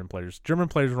 3 German players. German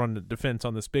players run the defense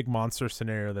on this big monster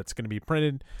scenario that's going to be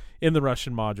printed in the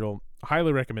Russian module.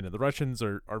 Highly recommended. The Russians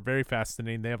are very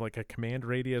fascinating. They have a command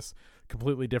radius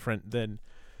completely different than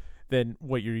than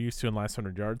what you're used to in Last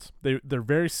 100 Yards. They're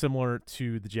very similar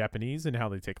to the Japanese in how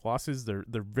they take losses. They're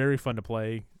very fun to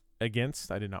play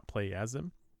against. I did not play as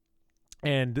them.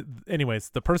 And anyways,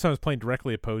 the person I was playing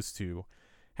directly opposed to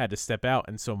had to step out,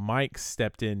 and so Mike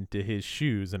stepped into his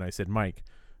shoes, and I said, Mike,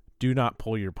 do not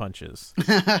pull your punches.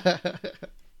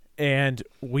 And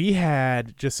we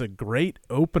had just a great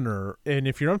opener. And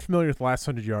if you're unfamiliar with Last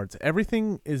 100 Yards,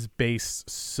 everything is based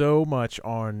so much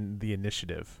on the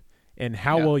initiative and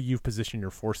how well you've positioned your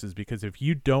forces. Because if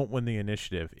you don't win the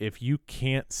initiative, if you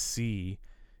can't see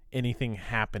anything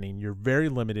happening, you're very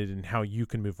limited in how you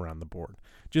can move around the board.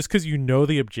 Just because you know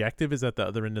the objective is at the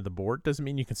other end of the board doesn't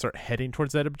mean you can start heading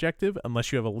towards that objective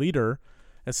unless you have a leader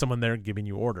and someone there giving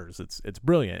you orders. It's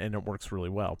brilliant, and it works really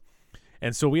well.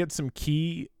 And so we had some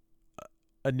key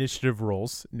initiative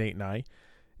rolls, Nate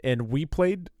and we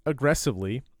played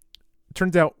aggressively.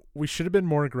 Turns out we should have been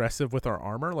more aggressive with our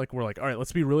armor. Like, we're like, all right,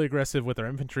 let's be really aggressive with our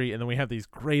infantry, and then we have these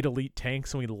great elite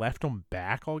tanks, and we left them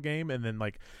back all game. And then,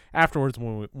 like, afterwards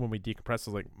when we decompressed,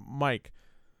 I was like, Mike,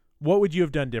 what would you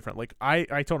have done different? Like, I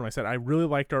told him, I said, I really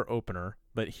liked our opener,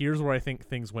 but here's where I think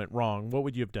things went wrong. What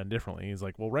would you have done differently? He's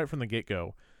like, well, right from the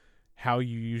get-go, how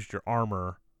you used your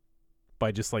armor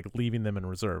by just, like, leaving them in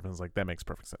reserve. And I was like, that makes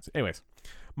perfect sense. Anyways,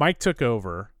 Mike took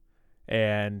over,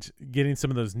 and getting some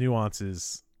of those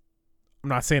nuances, I'm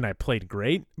not saying I played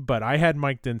great, but I had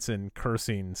Mike Denson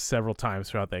cursing several times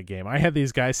throughout that game. I had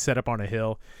these guys set up on a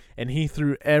hill, and he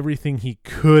threw everything he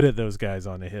could at those guys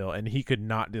on the hill, and he could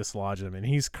not dislodge them. And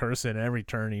he's cursing every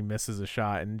turn he misses a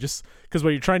shot. And just because what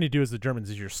you're trying to do as the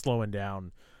Germans is you're slowing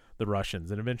down the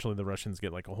Russians, and eventually the Russians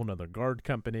get like a whole nother guard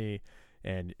company,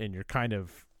 and you're kind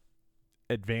of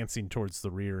advancing towards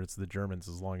the rear as the Germans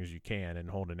as long as you can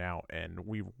and holding out. And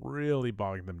we really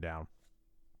bogged them down.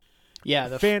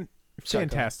 Yeah,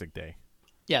 fantastic day.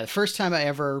 Yeah, the first time I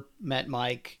ever met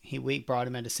Mike, we brought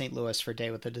him into St. Louis for a day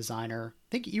with the designer. I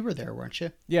think you were there, weren't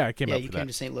you? Yeah, I came up for that. Yeah, you came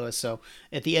to St. Louis. So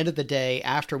at the end of the day,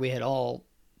 after we had all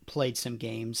played some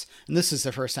games, and this is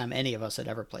the first time any of us had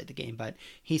ever played the game, but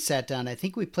he sat down. I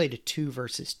think we played a 2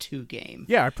 versus 2 game.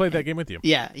 Yeah, I played that game with you.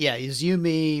 Yeah, it was you,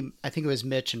 me, I think it was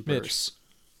Mitch and Bruce.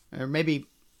 Or maybe,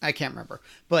 I can't remember.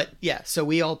 But yeah, so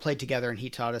we all played together, and he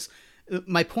taught us.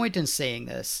 My point in saying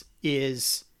this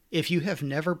is, if you have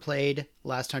never played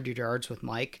Last 100 Yards with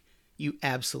Mike, you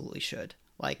absolutely should.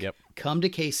 Like, Come to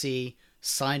KC,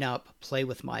 sign up, play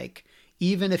with Mike.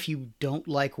 Even if you don't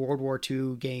like World War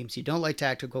II games, you don't like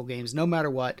tactical games, no matter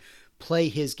what, play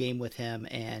his game with him,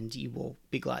 and you will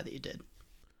be glad that you did.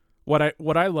 What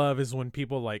I love is when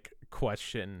people like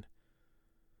question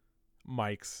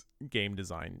Mike's game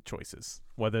design choices,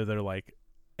 whether they're like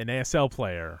an ASL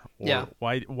player or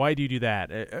why do you do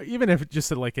that? Even if it's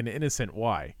just like an innocent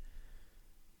why.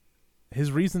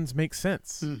 His reasons make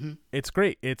sense. Mm-hmm. It's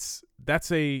great.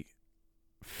 That's a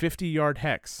 50-yard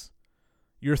hex.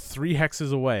 You're 3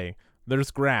 hexes away.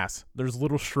 There's grass. There's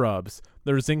little shrubs.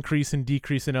 There's increase and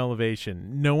decrease in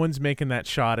elevation. No one's making that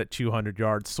shot at 200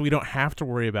 yards, so we don't have to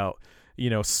worry about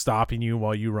stopping you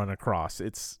while you run across.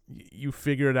 It's you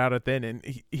figure it out at then.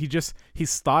 And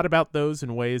he's thought about those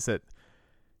in ways that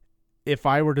if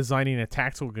I were designing a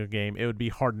tactical game, it would be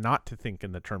hard not to think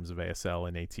in the terms of ASL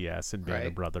and ATS and Band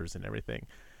of Brothers and everything.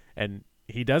 And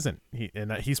he doesn't.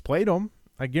 He's played them.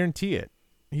 I guarantee it.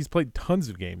 He's played tons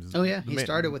of games. Oh yeah, he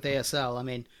started with ASL. I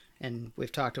mean, and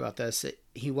we've talked about this.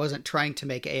 He wasn't trying to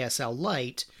make ASL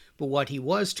light, but what he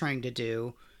was trying to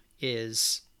do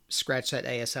is scratch that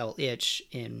ASL itch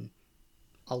in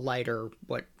a lighter,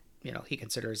 what he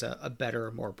considers a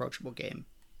better, more approachable game.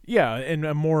 Yeah, and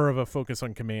more of a focus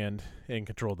on command and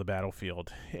control of the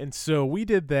battlefield. And so we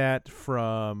did that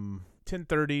from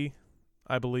 10:30,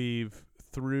 I believe,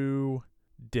 through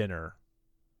dinner.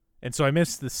 And so I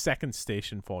missed the second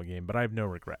station fall game, but I have no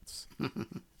regrets.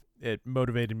 It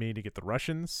motivated me to get the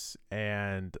Russians,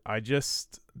 and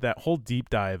that whole deep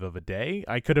dive of a day,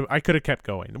 I could have kept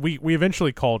going. We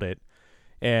eventually called it,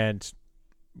 and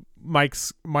Mike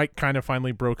kind of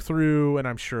finally broke through, and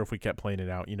I'm sure if we kept playing it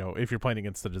out, if you're playing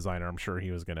against the designer, I'm sure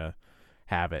he was going to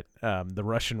have it. The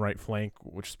Russian right flank,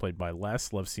 which is played by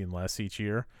Les, love seeing Les each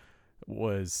year,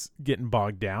 was getting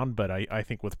bogged down, but I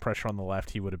think with pressure on the left,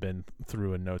 he would have been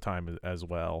through in no time as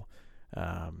well.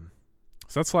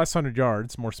 So that's Last 100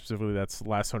 Yards. More specifically, that's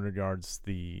Last 100 Yards,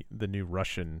 the new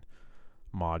Russian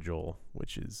module,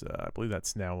 which is I believe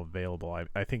that's now available.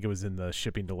 I think it was in the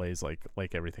shipping delays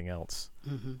like everything else.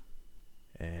 Mm-hmm.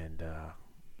 And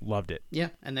loved it. Yeah,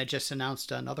 and they just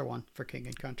announced another one for King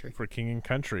and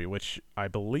Country. Which I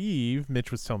believe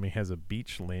Mitch was telling me has a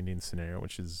beach landing scenario,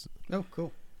 which is... Oh,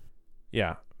 cool.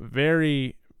 Yeah,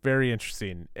 very, very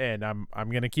interesting, and I'm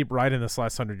gonna keep riding this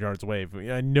last 100 yards wave.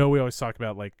 I know we always talk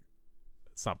about like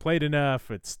it's not played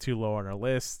enough, it's too low on our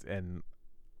list, and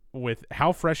with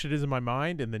how fresh it is in my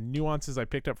mind and the nuances I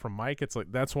picked up from Mike, it's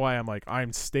like that's why I'm like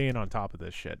I'm staying on top of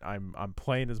this shit. I'm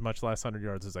playing as much last 100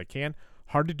 yards as I can.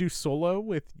 Hard to do solo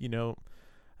with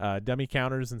dummy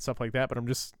counters and stuff like that, but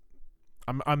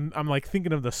I'm like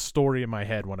thinking of the story in my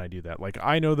head when I do that. Like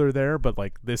I know they're there, but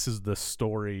like this is the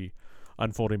story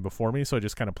unfolding before me, so I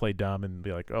just kind of play dumb and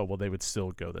be like, oh well, they would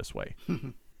still go this way.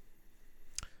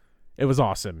 It was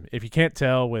awesome. If you can't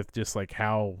tell with just like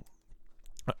how,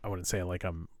 I wouldn't say like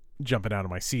I'm jumping out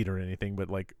of my seat or anything, but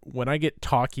like when I get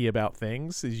talky about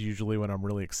things is usually when I'm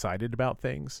really excited about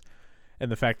things.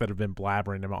 And the fact that I've been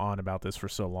blabbering on about this for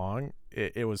so long,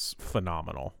 it was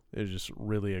phenomenal. It was just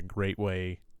really a great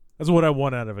way. That's what I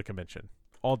want out of a convention.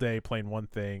 All day playing one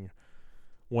thing,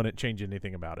 wouldn't change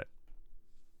anything about it.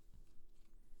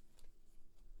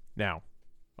 Now,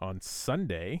 on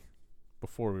Sunday,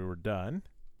 before we were done,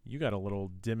 you got a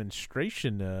little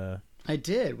demonstration. I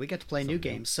did. We got to play new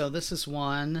games. So this is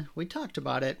one, we talked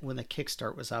about it when the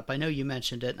Kickstart was up. I know you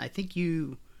mentioned it. I think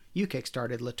you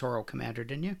kickstarted Littoral Commander,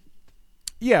 didn't you?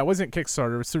 Yeah, it wasn't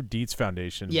Kickstarter. It was through Deeds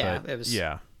Foundation. Yeah, but it was.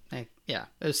 Yeah. Yeah,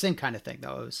 it was the same kind of thing,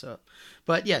 though. It was,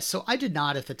 but yeah, so I did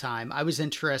not at the time. I was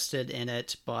interested in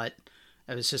it, but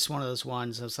it was just one of those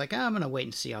ones. I was like, I'm going to wait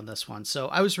and see on this one. So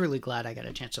I was really glad I got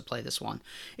a chance to play this one.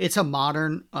 It's a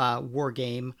modern war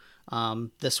game.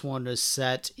 This one was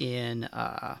set in,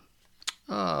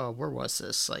 where was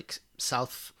this? Like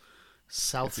South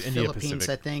Philippines,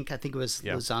 I think. I think it was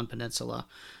Luzon Peninsula.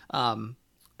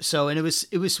 So, and it was,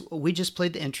 we just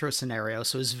played the intro scenario.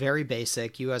 So it was very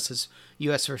basic, US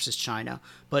versus China.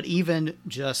 But even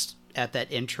just at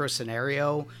that intro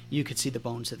scenario, you could see the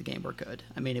bones of the game were good.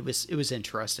 I mean, it was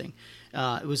interesting.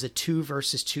 It was a 2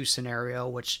 versus 2 scenario,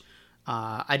 which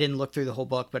I didn't look through the whole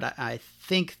book, but I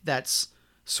think that's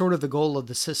sort of the goal of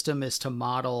the system, is to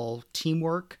model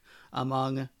teamwork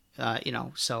among,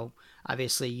 so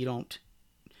obviously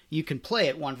you can play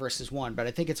it 1 versus 1, but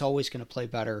I think it's always going to play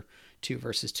better 2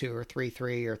 versus 2 or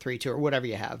 3-3 or 3-2 or whatever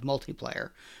you have, multiplayer,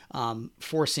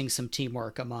 forcing some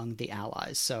teamwork among the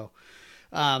allies. So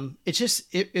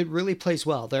it really plays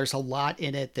well. There's a lot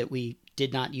in it that we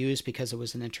did not use because it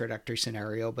was an introductory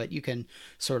scenario, but you can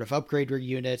sort of upgrade your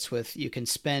units you can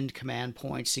spend command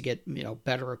points to get,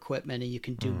 better equipment, and you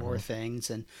can do more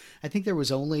things. And I think there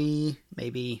was only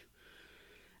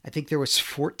there was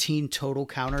 14 total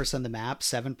counters on the map,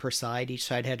 7 per side. Each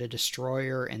side had a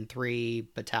destroyer and 3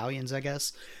 battalions, I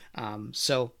guess.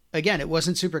 So again, it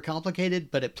wasn't super complicated,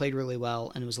 but it played really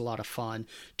well, and it was a lot of fun,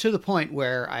 to the point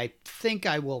where I think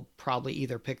I will probably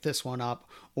either pick this one up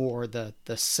or the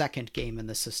second game in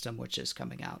the system, which is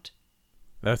coming out.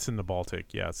 That's in the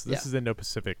Baltic, yeah. So this is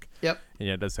Indo-Pacific. Yep. And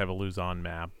yeah, it does have a Luzon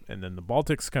map. And then the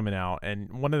Baltic's coming out.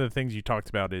 And one of the things you talked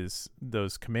about is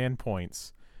those command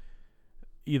points,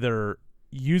 either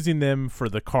using them for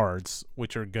the cards,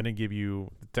 which are going to give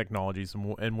you technologies.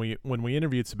 And when we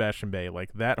interviewed Sebastian Bay,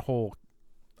 like that whole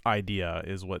idea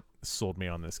is what sold me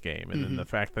on this game. And then the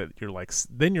fact that you're like,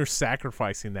 then you're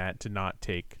sacrificing that to not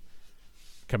take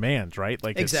commands, right?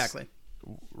 Like exactly.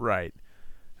 Right.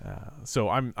 So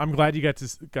I'm glad you got to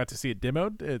see it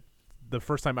demoed. The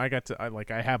first time I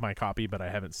have my copy, but I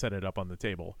haven't set it up on the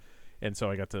table. And so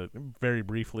I got to very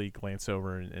briefly glance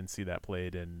over and see that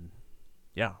played, and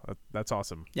yeah, that's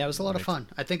awesome. Yeah, it was a lot of fun.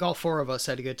 I think all 4 of us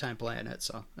had a good time playing it,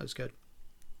 so that was good.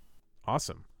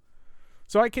 Awesome.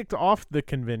 So I kicked off the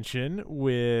convention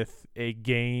with a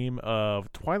game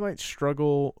of Twilight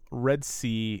Struggle Red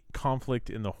Sea Conflict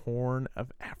in the Horn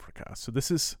of Africa. So this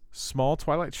is small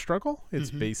Twilight Struggle.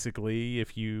 It's basically,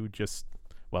 if you just,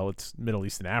 it's Middle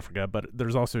East and Africa, but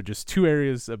there's also just 2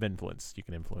 areas of influence. You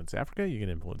can influence Africa, you can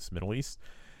influence Middle East,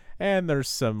 and there's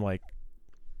some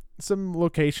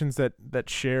locations that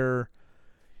share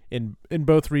in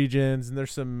both regions, and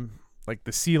there's some like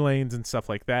the sea lanes and stuff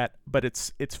like that, but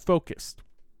it's focused.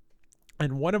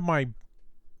 And one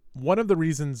of the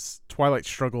reasons Twilight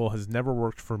Struggle has never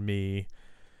worked for me,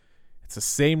 it's the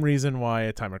same reason why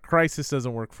A Time of Crisis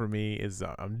doesn't work for me, is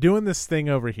I'm doing this thing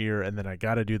over here and then I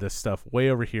got to do this stuff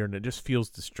way over here, and it just feels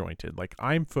disjointed. Like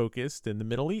I'm focused in the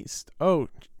Middle East. Oh,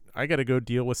 I got to go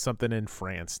deal with something in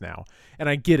France now. And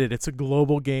I get it. It's a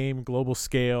global game, global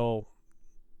scale,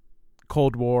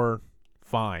 Cold War,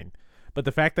 fine. But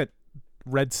the fact that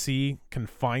Red Sea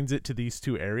confines it to these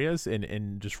 2 areas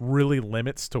and just really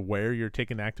limits to where you're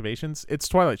taking activations, it's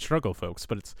Twilight Struggle, folks,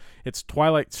 but it's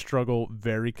Twilight Struggle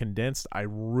very condensed. I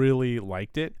really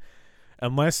liked it.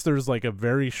 Unless there's like a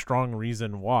very strong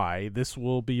reason why, this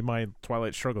will be my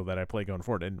Twilight Struggle that I play going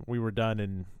forward. And we were done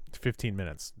in 15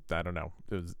 minutes. I don't know.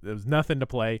 It was nothing to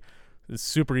play. It's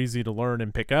super easy to learn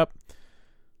and pick up.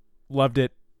 Loved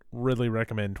it. Really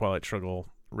recommend Twilight Struggle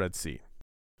Red Sea.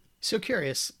 So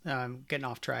curious, getting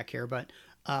off track here, but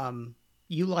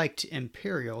you liked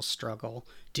Imperial Struggle.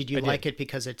 Did you like it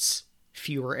because it's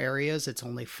fewer areas? It's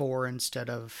only 4 instead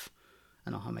of, I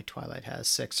don't know how many Twilight has,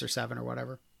 6 or 7 or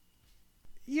whatever.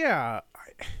 Yeah,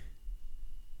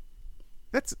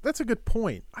 that's a good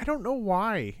point. I don't know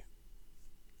why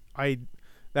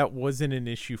that wasn't an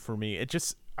issue for me.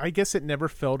 I guess it never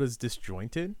felt as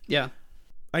disjointed. Yeah.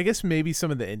 I guess maybe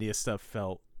some of the India stuff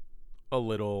felt a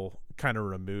little kind of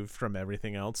removed from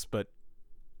everything else, but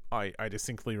I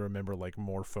distinctly remember like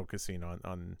more focusing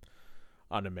on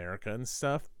America and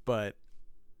stuff. But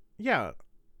yeah,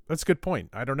 that's a good point.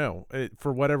 I don't know.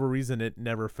 For whatever reason, it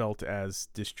never felt as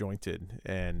disjointed.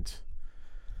 And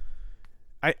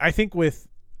I think with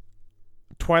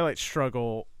Twilight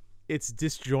Struggle, it's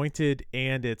disjointed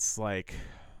and it's like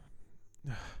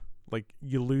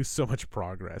you lose so much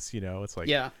progress, you know? It's like,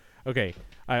 yeah, okay,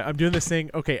 I'm doing this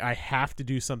thing. Okay, I have to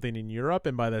do something in Europe,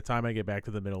 and by the time I get back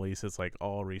to the Middle East, it's like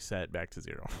all reset back to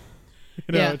 0.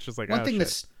 You know, yeah. it's just like, one thing shit.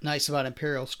 That's nice about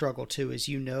Imperial Struggle too is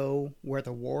where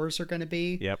the wars are going to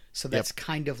be. Yep. So that's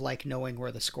kind of like knowing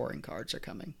where the scoring cards are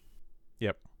coming.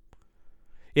 Yep.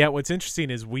 Yeah, what's interesting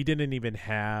is we didn't even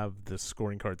have the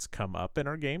scoring cards come up in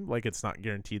our game. Like, it's not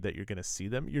guaranteed that you're going to see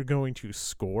them. You're going to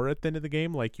score at the end of the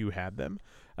game like you had them,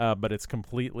 but it's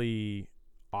completely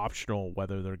optional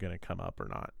whether they're going to come up or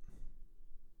not.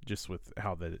 Just with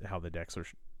how the decks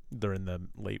they're in the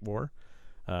late war,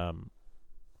 and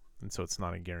so it's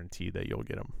not a guarantee that you'll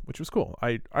get them, which was cool.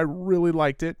 I really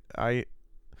liked it.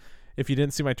 If you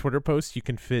didn't see my Twitter post, you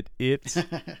can fit it.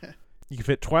 You can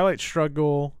fit Twilight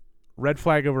Struggle, Red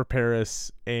Flag Over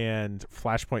Paris, and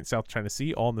Flashpoint South China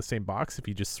Sea all in the same box. If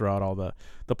you just throw out all the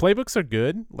playbooks are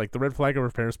good. Like the Red Flag Over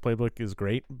Paris playbook is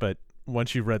great, but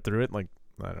once you've read through it, like,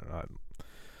 I don't know,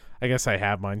 I guess I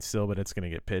have mine still, but it's gonna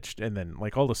get pitched. And then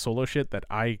like all the solo shit that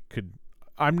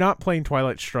I'm not playing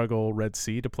Twilight Struggle Red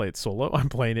Sea to play it solo. I'm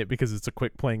playing it because it's a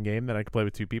quick playing game that I can play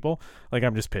with 2 people. Like,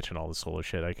 I'm just pitching all the solo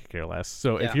shit. I could care less.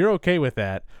 So if you're okay with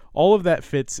that, all of that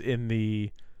fits in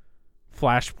the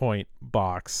Flashpoint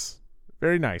box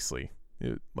very nicely.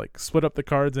 Like, split up the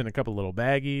cards in a couple little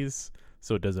baggies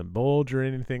so it doesn't bulge or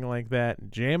anything like that.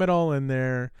 Jam it all in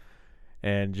there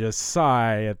and just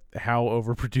sigh at how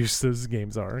overproduced those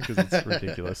games are because it's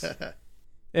ridiculous.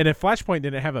 And if Flashpoint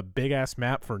didn't have a big ass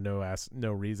map for no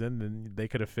reason, then they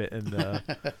could have fit in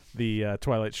the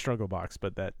Twilight Struggle box.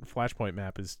 But that Flashpoint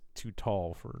map is too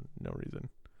tall for no reason.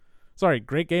 Sorry,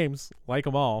 great games, like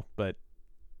them all, but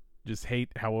just hate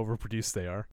how overproduced they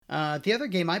are. The other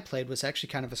game I played was actually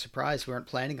kind of a surprise. We weren't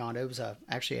planning on it. It was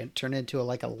it turned into a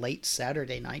late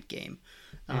Saturday night game,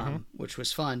 which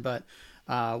was fun. But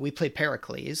we played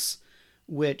Pericles,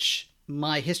 which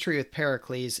my history with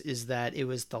Pericles is that it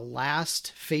was the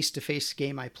last face-to-face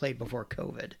game I played before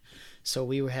COVID. So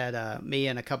we had me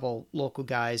and a couple local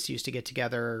guys used to get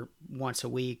together once a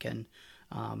week, and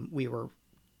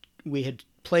we had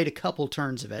played a couple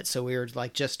turns of it, so we were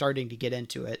like just starting to get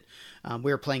into it.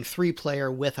 We were playing 3-player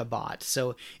with a bot,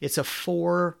 so it's a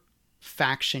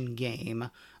 4-faction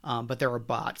game, but there are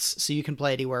bots, so you can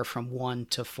play anywhere from 1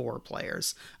 to 4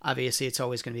 players. Obviously, it's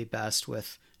always going to be best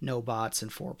with no bots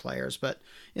and 4 players, but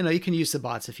you can use the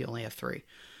bots if you only have 3.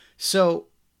 So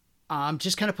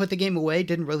just kind of put the game away,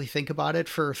 didn't really think about it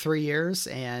for 3 years,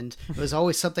 and it was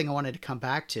always something I wanted to come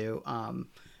back to.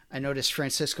 I noticed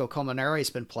Francisco Colmeneri's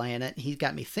been playing it. He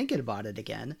got me thinking about it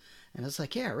again. And I was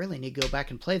like, yeah, I really need to go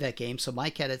back and play that game. So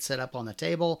Mike had it set up on the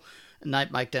table.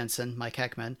 Mike Denson, Mike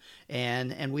Heckman.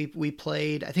 And we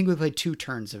played, I think we played 2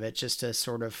 turns of it just to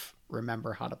sort of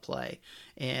remember how to play.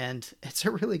 And it's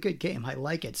a really good game. I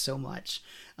like it so much.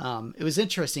 It was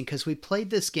interesting because we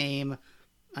played this game,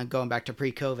 I'm going back to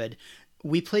pre-COVID,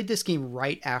 we played this game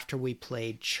right after we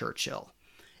played Churchill.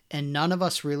 And none of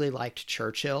us really liked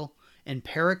Churchill. And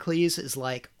Pericles is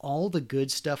like all the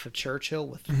good stuff of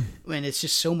Churchill and it's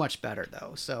just so much better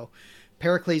though. So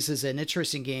Pericles is an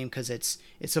interesting game because it's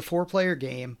a 4-player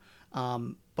game,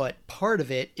 but part of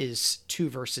it is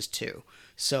 2 versus 2.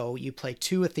 So you play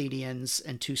 2 Athenians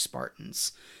and 2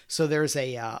 Spartans. So there's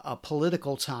a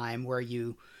political time where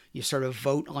you sort of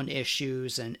vote on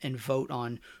issues and vote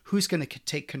on who's going to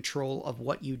take control of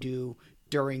what you do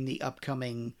during the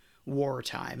upcoming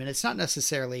wartime. And it's not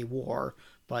necessarily war,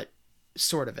 but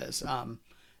sort of is.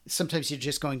 Sometimes you're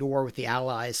just going to war with the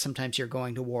Allies. Sometimes you're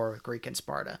going to war with Greek and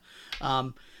Sparta.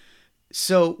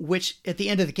 So which at the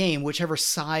end of the game, whichever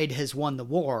side has won the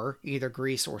war, either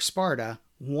Greece or Sparta,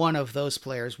 one of those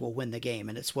players will win the game,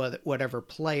 and it's whatever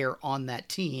player on that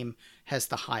team has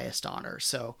the highest honor.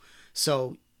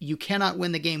 So you cannot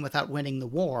win the game without winning the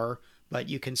war, but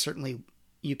you can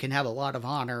have a lot of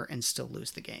honor and still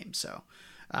lose the game. So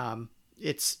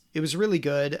it was really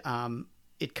good.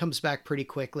 It comes back pretty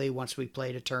quickly once we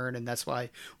played a turn, and that's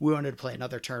why we wanted to play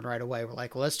another turn right away. We're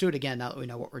like, well, let's do it again now that we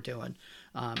know what we're doing.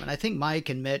 And I think Mike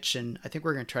and Mitch, and I think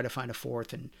we're going to try to find a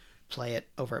fourth and play it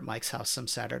over at Mike's house some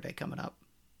Saturday coming up.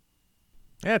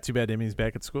 Yeah, too bad Emmy's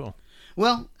back at school.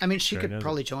 Well, I mean, she could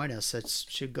probably join us.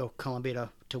 She'd go Columbia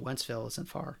to Wentzville. Isn't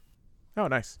far. Oh,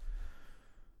 nice.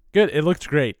 Good. It looked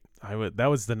great. That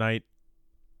was the night.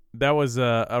 That was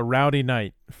a rowdy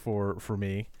night for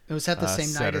me. Was that the same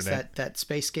Saturday night as that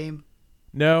space game?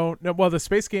 No. Well, the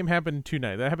space game happened 2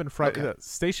 nights. That happened Friday. Okay.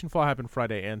 Station Fall happened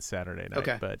Friday and Saturday night.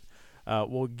 Okay. But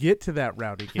we'll get to that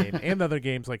rowdy game and other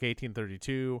games like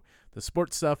 1832, the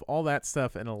sports stuff, all that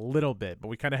stuff in a little bit. But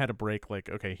we kind of had a break. Like,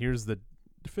 okay, here's the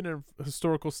definitive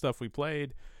historical stuff we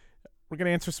played. We're going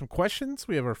to answer some questions.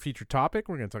 We have our featured topic.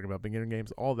 We're going to talk about beginner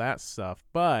games, all that stuff.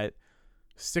 But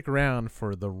stick around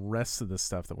for the rest of the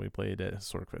stuff that we played at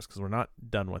HistoriKC because we're not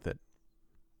done with it.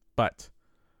 But,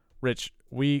 Rich,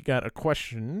 we got a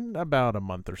question about a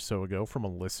month or so ago from a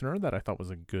listener that I thought was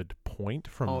a good point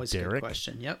from Always Derek. a good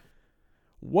question, yep.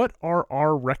 What are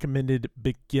our recommended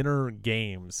beginner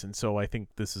games? And so I think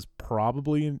this is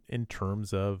probably in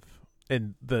terms of,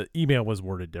 and the email was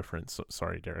worded different, so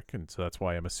sorry, Derek, and so that's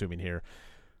why I'm assuming here.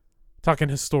 Talking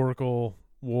historical,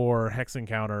 war, hex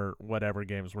encounter, whatever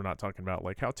games. We're not talking about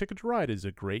like how Ticket to Ride is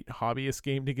a great hobbyist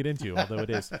game to get into, although it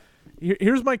is.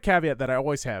 Here's my caveat that I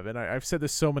always have, and I've said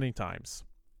this so many times.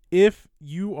 If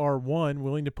you are, one,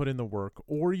 willing to put in the work,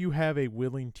 or you have a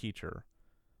willing teacher,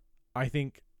 I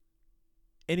think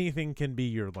anything can be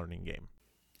your learning game.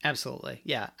 Absolutely.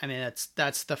 Yeah. I mean,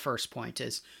 that's the first point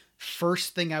is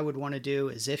first thing I would want to do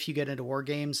is if you get into war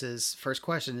games is first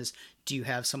question is, do you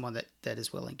have someone that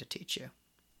is willing to teach you?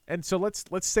 And so let's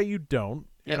say you don't,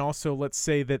 Yep. and also let's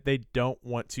say that they don't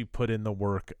want to put in the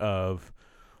work of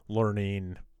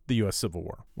learning the U.S. Civil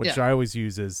War, which Yeah. I always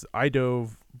use as I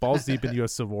dove balls deep in the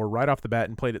U.S. Civil War right off the bat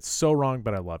and played it so wrong,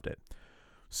 but I loved it.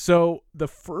 So the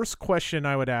first question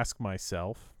I would ask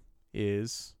myself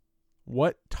is,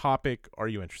 what topic are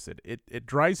you interested in? It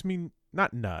drives me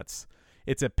not nuts.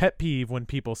 It's a pet peeve when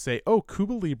people say, oh,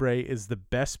 Cuba Libre is the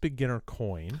best beginner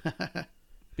coin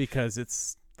because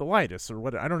it's the lightest or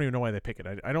what. I don't even know why they pick it.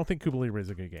 I don't think Cuba Libre is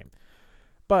a good game.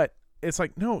 But it's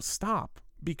like, no, stop.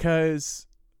 Because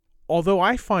although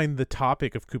I find the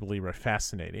topic of Cuba Libre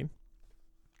fascinating,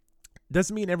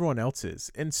 doesn't mean everyone else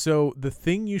is. And so the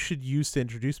thing you should use to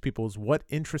introduce people is what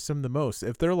interests them the most.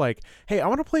 If they're like, hey, I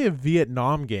want to play a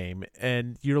Vietnam game,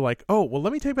 and you're like, oh, well,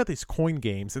 let me tell you about these coin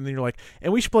games. And then you're like,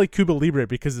 and we should play Cuba Libre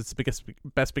because it's the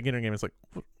best beginner game. It's like,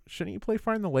 well, shouldn't you play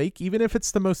Fire in the Lake? Even if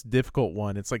it's the most difficult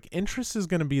one, it's like interest is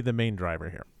going to be the main driver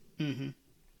here. Mm-hmm.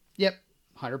 Yep.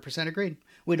 100% agreed.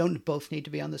 We don't both need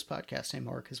to be on this podcast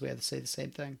anymore because we have to say the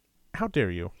same thing. How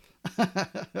dare you?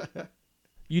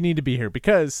 You need to be here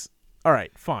because... All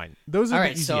right, fine. Those are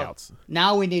the easy outs.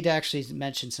 Now we need to actually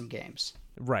mention some games.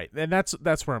 Right, and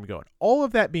that's where I'm going. All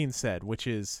of that being said, which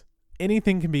is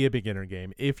anything can be a beginner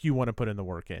game if you want to put in the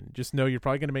work in. Just know you're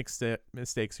probably going to make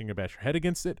mistakes and you're going to bash your head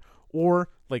against it. Or,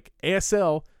 like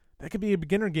ASL, that could be a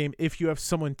beginner game if you have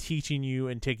someone teaching you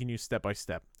and taking you step by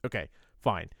step. Okay,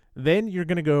 fine. Then you're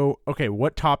going to go, okay,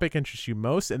 what topic interests you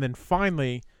most? And then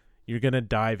finally, you're going to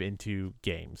dive into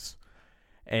games.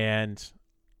 And...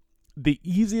 the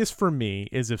easiest for me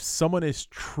is if someone is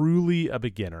truly a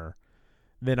beginner,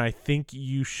 then I think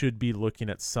you should be looking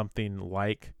at something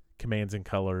like Commands and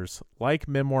Colors, like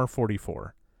Memoir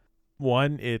 44.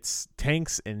 One, it's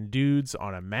tanks and dudes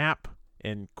on a map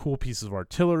and cool pieces of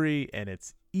artillery, and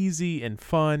it's easy and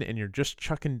fun, and you're just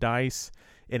chucking dice,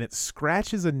 and it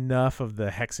scratches enough of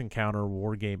the hex encounter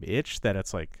war game itch that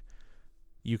it's like,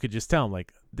 you could just tell them,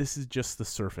 like, this is just the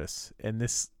surface, and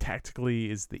this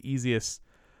tactically is the easiest.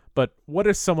 But what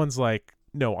if someone's like,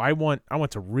 no, I want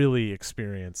to really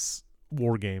experience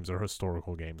war games or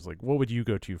historical games? Like, what would you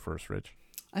go to first, Rich?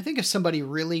 I think if somebody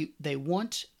really, they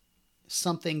want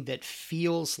something that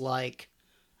feels like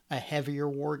a heavier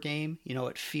war game, you know,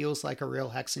 it feels like a real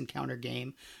hex encounter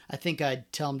game, I think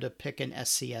I'd tell them to pick an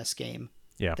SCS game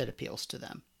that appeals to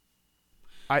them.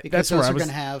 Because those are going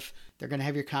to have, they're going to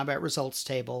have your combat results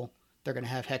table. They're going to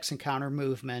have hex encounter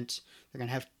movement. They're going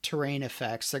to have terrain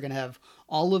effects. They're going to have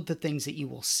all of the things that you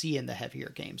will see in the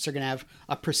heavier games. They're going to have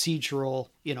a procedural,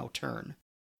 turn.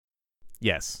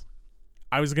 Yes.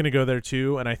 I was going to go there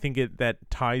too, and I think that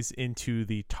ties into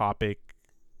the topic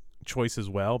choice as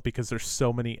well because there's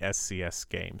so many SCS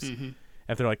games. Mm-hmm.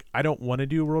 If they're like, I don't want to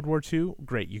do World War II,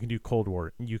 great, you can do Cold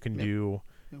War. You can do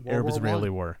Arab-Israeli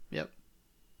War. Yep.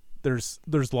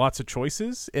 There's lots of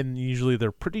choices, and usually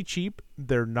they're pretty cheap.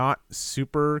 They're not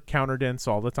super counter dense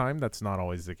all the time. That's not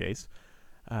always the case.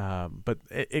 But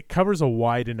it covers a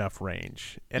wide enough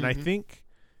range. And I think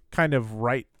kind of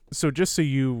so just so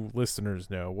you listeners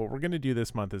know, what we're going to do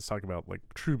this month is talk about like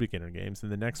true beginner games.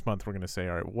 And the next month we're going to say,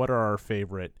 all right, what are our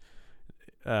favorite,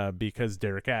 because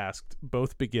Derek asked,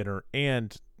 both beginner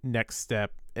and next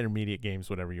step intermediate games,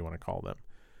 whatever you want to call them.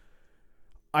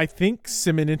 I think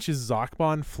Simonich's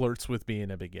Zokbon flirts with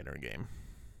being a beginner game.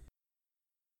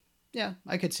 Yeah,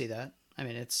 I could see that. I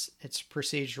mean, it's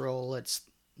procedural. It's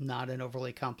not an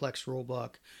overly complex rule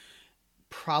book.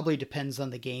 Probably depends on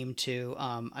the game too.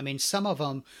 I mean, some of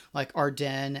them like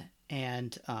Ardennes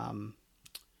and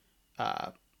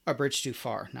A Bridge Too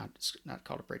Far. Not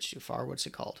called A Bridge Too Far. What's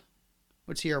it called?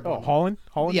 What's the year? Oh, Holland.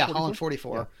 Yeah, 44? Holland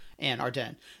 44 yeah. And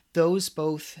Ardennes. Those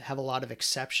both have a lot of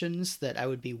exceptions that I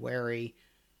would be wary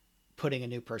putting a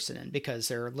new person in, because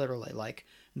they're literally like,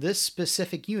 this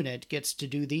specific unit gets to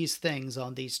do these things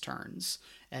on these turns,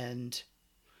 and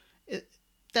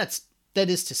that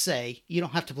is to say, you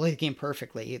don't have to play the game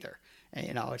perfectly either. And,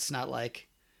 you know, it's not like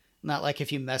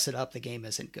if you mess it up, the game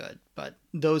isn't good. But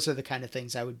those are the kind of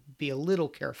things I would be a little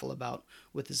careful about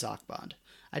with the Zokbond.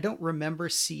 I don't remember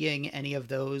seeing any of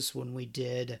those when we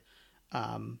did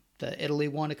the Italy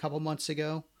one a couple months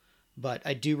ago, but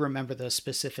I do remember those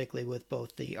specifically with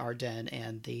both the Ardennes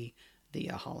and the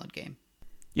Holland game.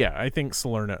 Yeah, I think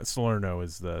Salerno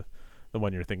is the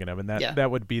one you're thinking of, and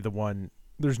that would be the one.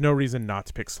 There's no reason not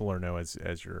to pick Salerno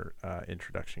as your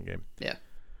introduction game. Yeah.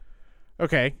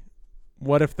 Okay.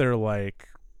 What if they're like,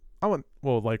 I want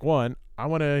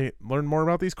to learn more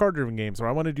about these card-driven games, or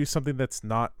I want to do something that's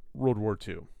not World War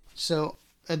II. So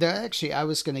actually, I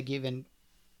was going to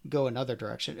go another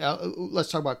direction.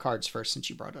 Let's talk about cards first, since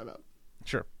you brought it up.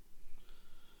 Sure.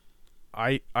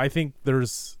 I think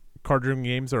there's card-driven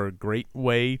games are a great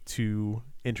way to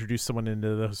introduce someone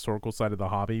into the historical side of the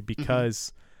hobby,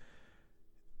 because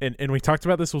and we talked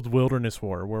about this with Wilderness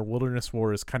War, where Wilderness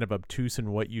War is kind of obtuse in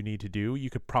what you need to do.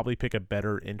 You could probably pick a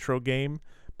better intro game,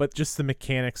 but just the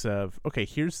mechanics of, okay,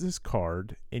 here's this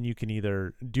card, and you can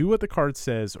either do what the card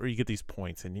says, or you get these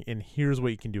points, and here's what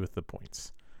you can do with the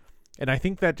points. And I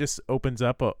think that just opens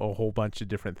up a whole bunch of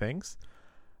different things,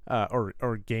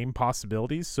 or game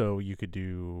possibilities. So you could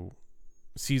do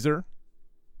Caesar,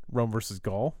 Rome versus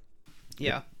Gaul.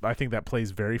 Yeah. I think that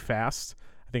plays very fast.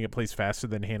 I think it plays faster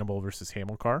than Hannibal versus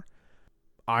Hamilcar.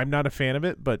 I'm not a fan of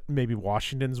it, but maybe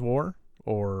Washington's War,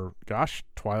 or gosh,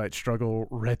 Twilight Struggle,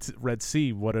 Red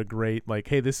Sea. What a great, like,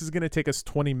 hey, this is going to take us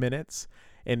 20 minutes,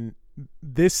 and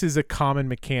this is a common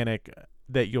mechanic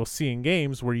that you'll see in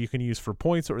games where you can use for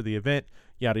points or the event,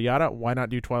 yada yada. Why not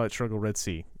do Twilight Struggle, Red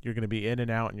Sea? You're going to be in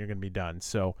and out, and you're going to be done.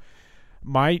 So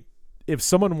if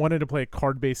someone wanted to play a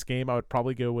card-based game, I would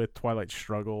probably go with Twilight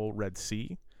Struggle, Red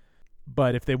Sea.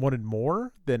 But if they wanted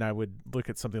more, then I would look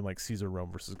at something like Caesar,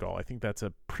 Rome versus Gaul. I think that's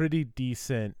a pretty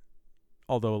decent,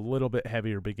 although a little bit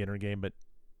heavier beginner game, but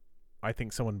I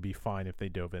think someone would be fine if they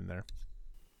dove in there.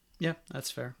 Yeah,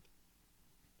 that's fair.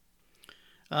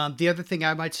 The other thing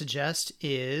I might suggest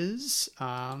is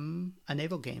a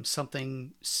naval game,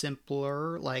 something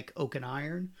simpler like Oak and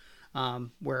Iron,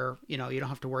 where you don't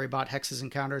have to worry about hexes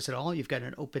and counters at all. You've got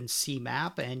an open sea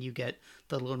map, and you get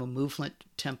the little movement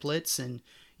templates, and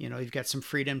you've got some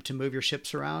freedom to move your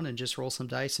ships around and just roll some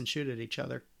dice and shoot at each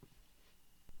other.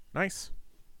 Nice.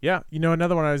 Yeah,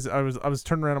 another one I was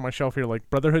turning around on my shelf here, like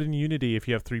Brotherhood and Unity. If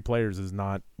you have 3 players, is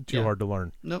not too hard to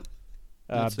learn. Nope.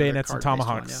 Bayonets and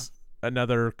Tomahawks,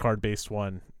 another card-based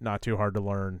one, not too hard to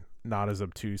learn, not as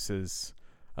obtuse as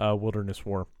Wilderness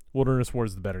War. Wilderness War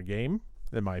is the better game,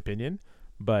 in my opinion,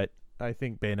 but I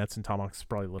think Bayonets and Tomahawks is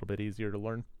probably a little bit easier to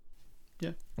learn.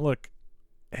 Yeah. Look,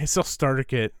 His starter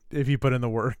kit, if you put in the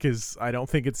work, I don't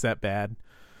think it's that bad,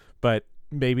 but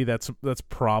maybe that's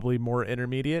probably more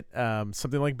intermediate.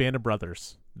 Something like Band of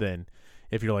Brothers, then,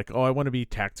 if you're like, oh, I want to be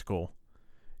tactical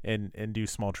and do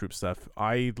small troop stuff.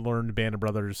 I learned Band of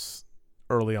Brothers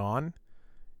early on,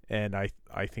 and I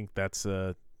think that's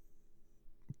a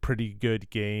pretty good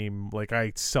game. Like,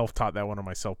 I self-taught that one on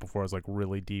myself before I was like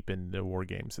really deep into war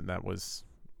games, and I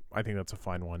think that's a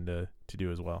fine one to do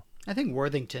as well. I think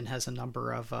Worthington has a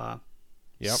number of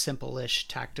simple-ish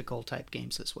tactical type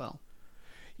games as well.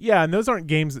 Yeah, and those aren't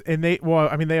games, and they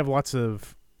have lots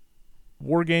of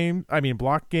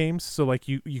block games. So like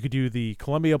you could do the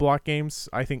Columbia block games.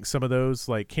 I think some of those,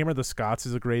 like Hammer of the Scots,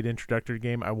 is a great introductory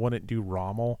game. I wouldn't do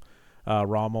Rommel.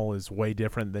 Rommel is way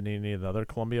different than any of the other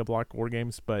Columbia block war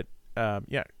games, but not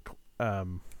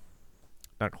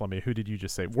not Columbia. Who did you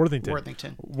just say?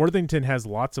 Worthington. Worthington has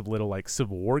lots of little like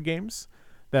Civil War games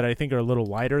that I think are a little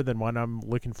lighter than what I'm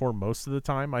looking for most of the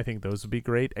time. I think those would be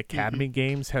great. Academy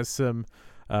Games has some.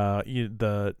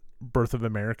 The Birth of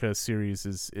America series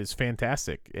is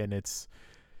fantastic, and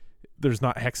there's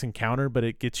not Hex Encounter, but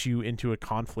it gets you into a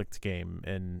conflict game.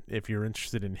 And if you're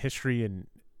interested in history and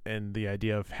the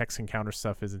idea of Hex Encounter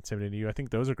stuff is intimidating you, I think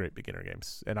those are great beginner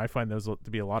games, and I find those to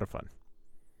be a lot of fun.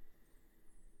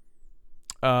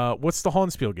 What's the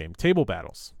Hollenspiel game? Table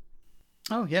battles.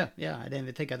 Oh, yeah. I didn't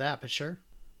even think of that, but sure.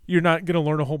 You're not going to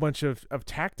learn a whole bunch of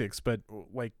tactics, but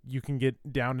like you can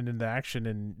get down into the action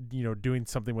and, doing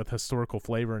something with historical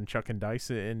flavor and chucking dice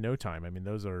in no time. I mean,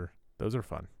 those are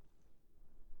fun.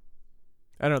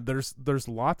 I don't know. There's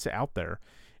lots out there.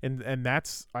 And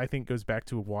that's, I think, goes back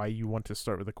to why you want to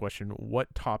start with the question,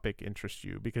 what topic interests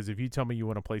you? Because if you tell me you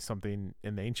want to play something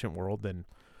in the ancient world, then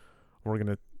we're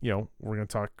going to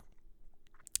talk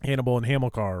Hannibal and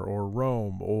Hamilcar or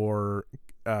Rome or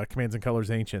Commands and Colors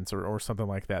Ancients or something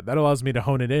like that. That allows me to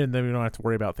hone it in, and then we don't have to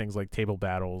worry about things like table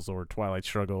battles or Twilight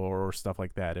Struggle or stuff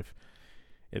like that.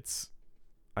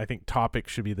 I think topic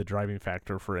should be the driving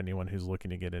factor for anyone who's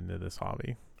looking to get into this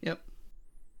hobby. Yep.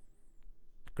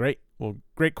 Great. Well,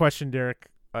 great question, Derek.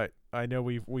 I know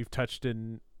we've touched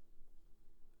and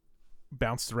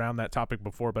bounced around that topic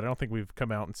before, but I don't think we've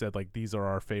come out and said like these are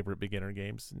our favorite beginner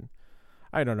games. And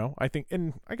I don't know. I think,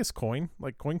 and I guess Coin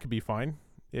could be fine,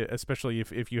 especially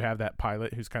if you have that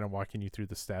pilot who's kind of walking you through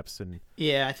the steps and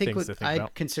I think I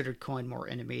considered Coin more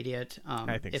intermediate.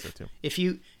 I think so too. If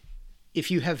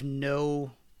you have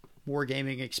no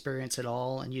wargaming experience at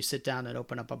all and you sit down and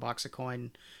open up a box of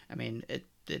Coin, I mean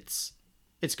it's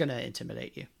going to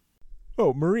intimidate you.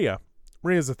 Oh, Maria.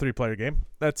 Maria's a 3-player game.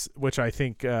 That's which I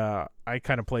think I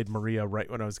kind of played Maria right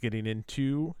when I was getting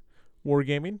into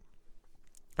wargaming.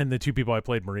 And the two people I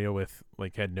played Maria with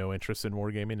had no interest in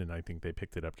wargaming, and I think they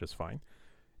picked it up just fine.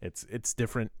 It's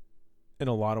different in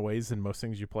a lot of ways than most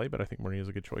things you play, but I think Maria's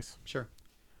a good choice. Sure.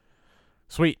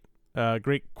 Sweet.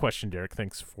 Great question, Derek.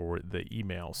 Thanks for the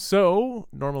email. So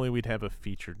normally we'd have a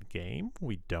featured game.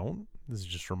 We don't. This is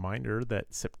just a reminder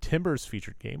that September's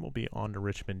featured game will be On to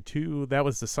Richmond 2. That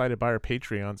was decided by our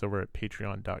Patreons over at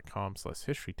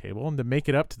patreon.com/historytable. And to make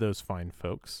it up to those fine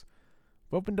folks,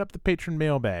 we opened up the patron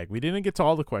mailbag. We didn't get to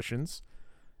all the questions.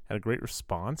 Had a great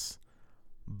response.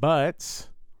 But,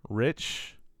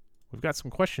 Rich, we've got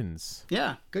some questions.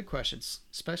 Yeah, good questions.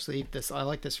 Especially this. I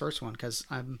like this first one because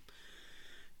I'm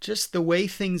just the way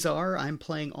things are. I'm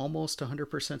playing almost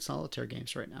 100% solitaire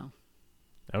games right now.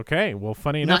 Okay, well,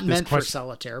 funny enough, not meant for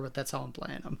solitaire, but that's how I'm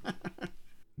playing them.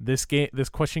 This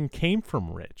question came from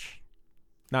Rich,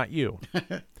 not you.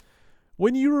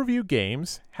 When you review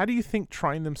games, how do you think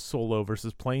trying them solo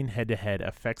versus playing head-to-head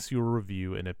affects your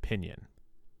review and opinion?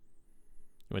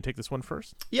 You want to take this one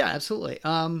first? Yeah, absolutely.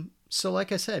 So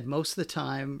like I said, most of the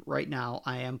time right now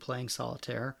I am playing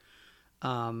solitaire.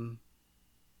 But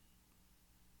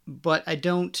I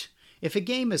don't... If a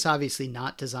game is obviously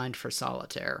not designed for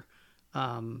solitaire,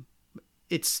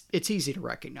 it's easy to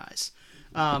recognize.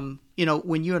 When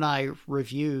you and I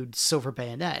reviewed Silver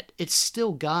Bayonet, it's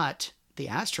still got the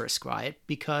asterisk by it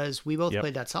because we both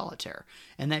played that solitaire,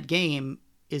 and that game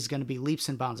is going to be leaps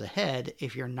and bounds ahead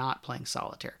if you're not playing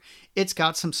solitaire. It's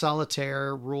got some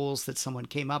solitaire rules that someone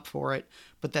came up for it,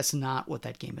 but that's not what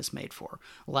that game is made for.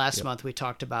 Last month we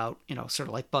talked about, sort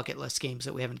of like bucket list games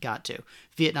that we haven't got to.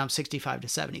 Vietnam 65 to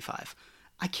 75.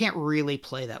 I can't really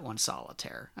play that one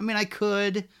solitaire. I mean, I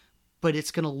could, but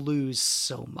it's going to lose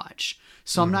so much.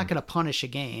 So I'm not going to punish a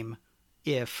game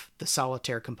if the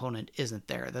solitaire component isn't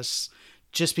there. That's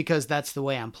just because that's the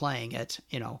way I'm playing it.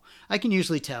 I can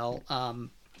usually tell.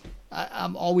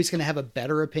 I'm always going to have a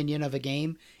better opinion of a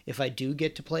game if I do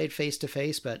get to play it face to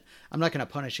face, but I'm not going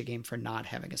to punish a game for not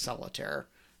having a solitaire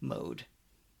mode.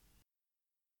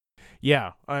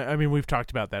 Yeah, I mean, we've talked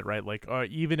about that, right? Like,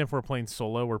 even if we're playing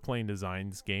solo, we're playing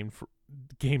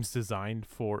games designed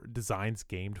for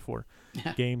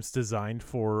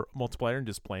multiplayer and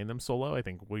just playing them solo. I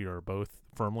think we are both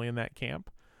firmly in that camp.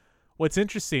 What's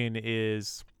interesting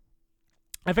is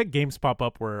I've had games pop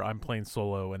up where I'm playing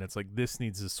solo and it's like, this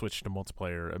needs to switch to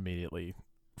multiplayer immediately.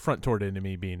 Front Toward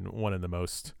Enemy being one of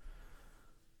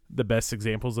the best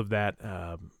examples of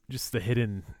that. Just the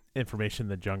hidden information in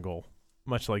the jungle.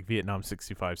 Much like Vietnam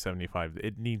 65-75,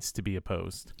 it needs to be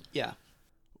opposed. Yeah.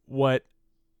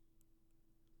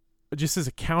 Just as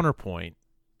a counterpoint,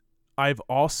 I've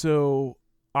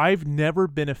never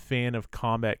been a fan of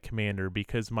Combat Commander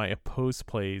because my opposed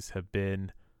plays have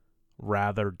been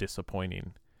rather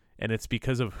disappointing. And it's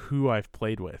because of who I've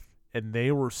played with. and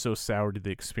they were so sour to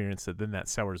the experience that then that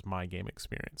sours my game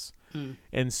experience. Hmm.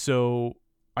 And so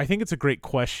I think it's a great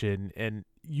question. And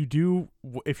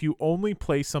if you only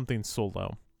play something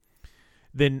solo,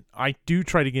 then I do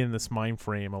try to get in this mind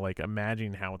frame of like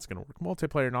imagining how it's going to work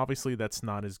multiplayer. And obviously that's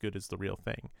not as good as the real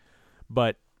thing,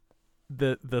 but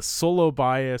the solo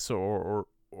bias or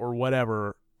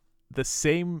whatever, the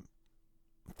same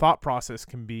thought process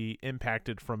can be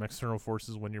impacted from external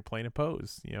forces when you're playing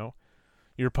opposed.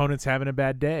 Your opponent's having a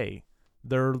bad day.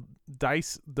 Their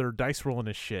dice rolling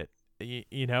is shit.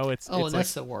 It's and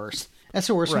that's the worst. That's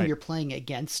the worst right. When you're playing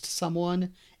against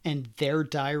someone and their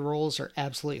die rolls are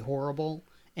absolutely horrible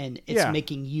and it's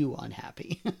making you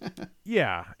unhappy.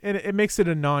 Yeah, and it makes it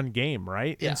a non-game,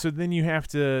 right? Yeah. And so then you have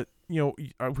to,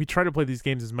 we try to play these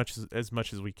games as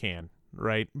much as we can,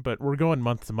 right? But we're going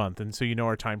month to month, and so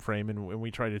our time frame, and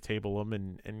we try to table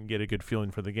them and get a good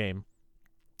feeling for the game.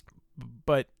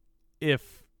 But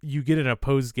if you get an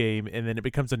opposed game and then it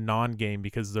becomes a non-game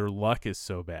because their luck is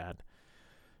so bad,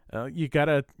 you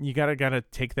gotta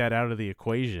take that out of the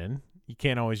equation. You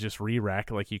can't always just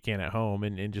re-rack like you can at home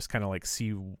and just kind of like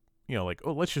see,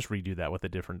 let's just redo that with a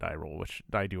different die roll, which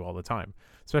I do all the time.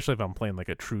 Especially if I'm playing like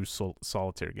a true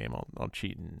solitaire game, I'll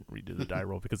cheat and redo the die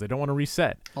roll because I don't want to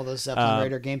reset. All those Zeppelin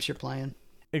Raider games you're playing.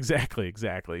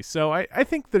 Exactly. So I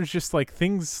think there's just like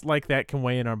things like that can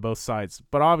weigh in on both sides.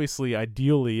 But obviously,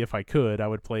 ideally, if I could, I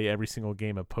would play every single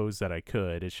game opposed that I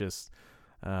could. It's just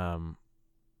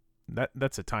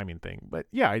that's a timing thing. But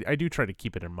yeah, I do try to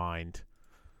keep it in mind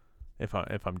if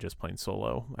I'm just playing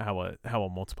solo, how a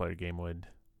multiplayer game would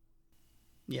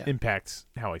impact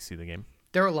how I see the game.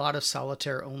 There are a lot of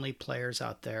solitaire only players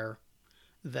out there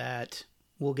that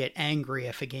will get angry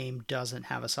if a game doesn't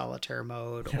have a solitaire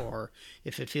mode or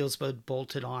if it feels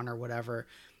bolted on or whatever.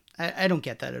 I don't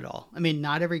get that at all. I mean,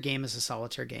 not every game is a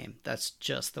solitaire game. That's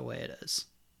just the way it is.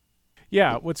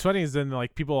 Yeah, what's funny is then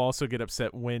like people also get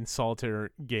upset when solitaire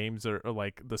games are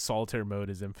like the solitaire mode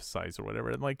is emphasized or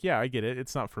whatever. And like, yeah, I get it.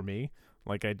 It's not for me.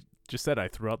 Like I just said, I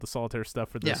threw out the solitaire stuff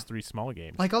for those 3 small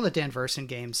games. Like all the Dan Versen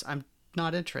games, I'm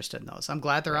not interested in those. I'm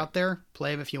glad they're out there.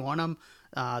 Play them if you want them.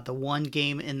 The one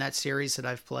game in that series that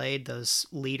I've played, those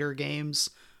leader games,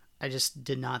 I just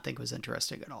did not think was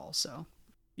interesting at all. So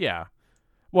yeah,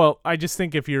 well, I just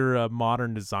think if you're a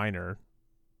modern designer,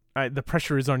 the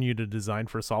pressure is on you to design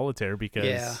for solitaire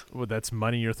because that's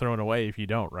money you're throwing away if you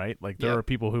don't, right? Like there are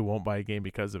people who won't buy a game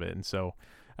because of it, and so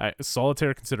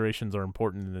solitaire considerations are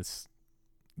important in this.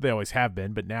 They always have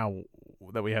been, but now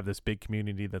that we have this big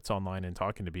community that's online and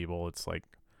talking to people, it's like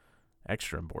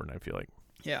extra important, I feel like.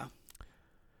 Yeah.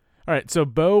 All right, so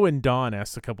Bo and Don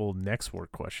asked a couple Next War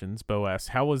questions. Bo asked,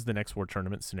 how was the Next War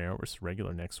tournament scenario versus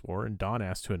regular Next War? And Don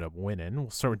asked who ended up winning. We'll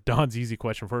start with Don's easy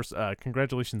question first.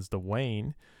 Congratulations to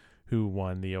Wayne, who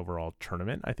won the overall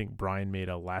tournament. I think Brian made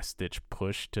a last-ditch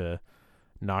push to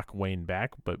knock Wayne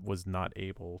back, but was not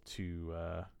able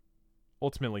to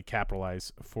ultimately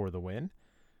capitalize for the win.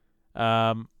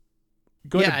 I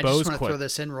just want to throw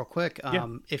this in real quick.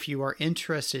 If you are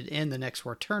interested in the Next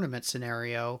War tournament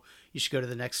scenario, you should go to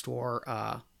the Next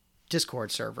War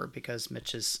Discord server because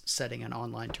Mitch is setting an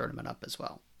online tournament up as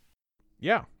well.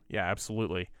 Yeah,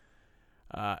 absolutely.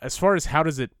 As far as how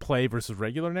does it play versus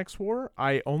regular Next War,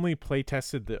 I only play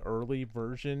tested the early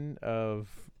version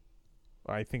of.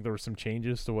 I think there were some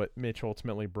changes to what Mitch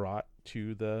ultimately brought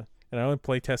to and I only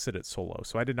play tested it solo,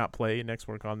 so I did not play Next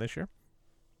War Con this year.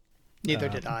 Neither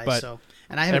did I.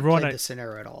 And I haven't played the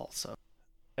scenario at all. So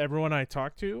everyone I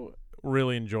talked to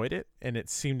really enjoyed it, and it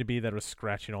seemed to be that it was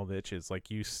scratching all the itches.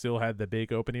 Like you still had the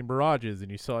big opening barrages,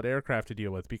 and you still had aircraft to deal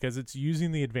with because it's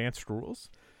using the advanced rules.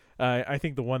 I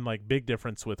think the one like big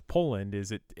difference with Poland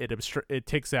is it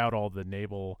takes out all the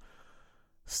naval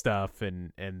stuff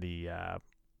and the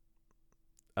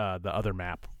other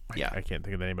map. I can't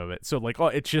think of the name of it. So like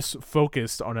it's just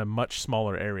focused on a much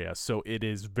smaller area. So it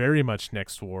is very much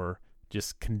Next War,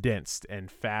 just condensed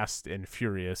and fast and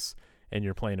furious, and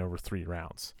you're playing over 3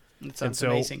 rounds. It sounds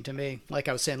amazing to me. Like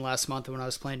I was saying last month when I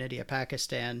was playing India,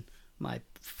 Pakistan, my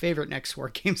favorite Next War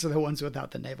games are the ones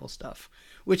without the naval stuff,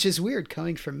 which is weird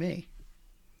coming from me.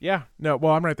 Yeah, no,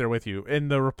 well, I'm right there with you. And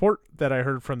the report that I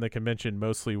heard from the convention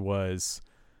mostly was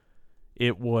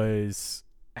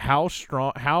how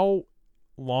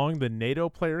long the NATO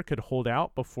player could hold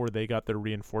out before they got their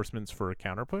reinforcements for a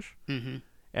counter push. Mm-hmm.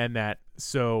 And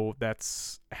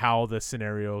that's how the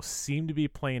scenario seemed to be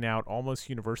playing out almost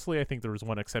universally. I think there was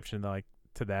one exception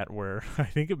to that where I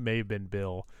think it may have been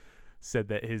Bill said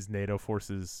that his NATO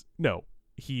forces, no,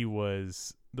 he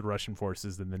was the Russian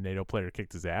forces and the NATO player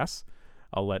kicked his ass.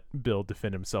 I'll let Bill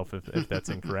defend himself if that's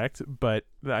incorrect. But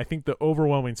I think the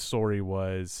overwhelming story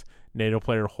was NATO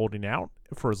player holding out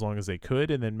for as long as they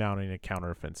could and then mounting a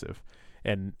counteroffensive.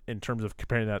 And in terms of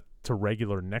comparing that to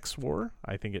regular Next War,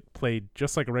 I think it played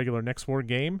just like a regular Next War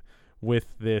game with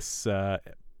this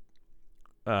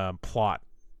plot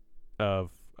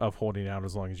of holding out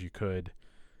as long as you could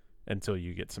until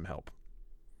you get some help.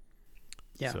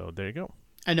 Yeah. So there you go.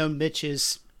 I know Mitch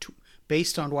is,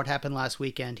 based on what happened last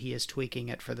weekend, he is tweaking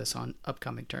it for this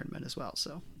upcoming tournament as well.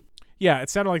 So yeah, it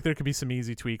sounded like there could be some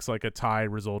easy tweaks, like a tie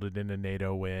resulted in a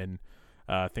NATO win,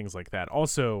 things like that.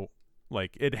 Also,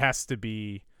 like it has to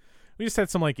be. We just had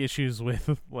some like issues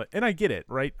with, and I get it,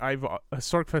 right?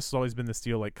 Historic Fest has always been this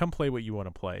deal, like come play what you want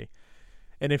to play,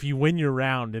 and if you win your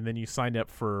round and then you signed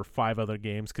up for 5 other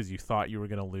games because you thought you were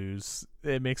going to lose,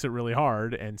 it makes it really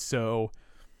hard. And so,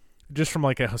 just from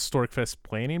like a Historic Fest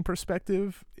planning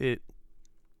perspective, it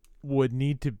would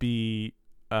need to be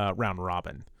round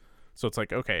robin. So it's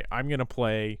like, okay, I'm going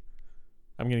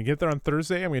to get there on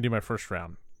Thursday, I'm going to do my first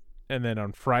round. And then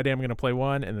on Friday, I'm going to play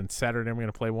one. And then Saturday, I'm going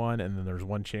to play one. And then there's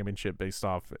one championship based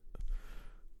off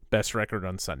best record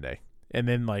on Sunday. And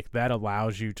then, like, that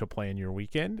allows you to plan your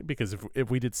weekend. Because if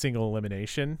we did single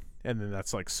elimination, and then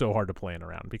that's, like, so hard to plan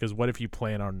around. Because what if you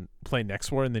play Next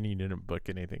War and then you didn't book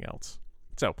anything else?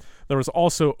 So there was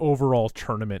also overall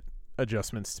tournament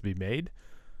adjustments to be made.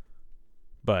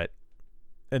 And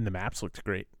the maps looked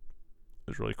great.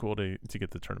 It was really cool to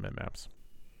get the tournament maps.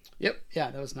 Yep.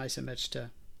 Yeah, that was nice of Mitch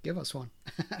to give us one.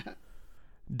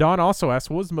 Don also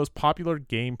asked, what was the most popular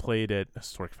game played at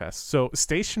Historic Fest? So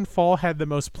Station Fall had the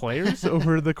most players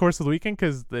over the course of the weekend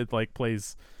because it like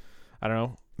plays, I don't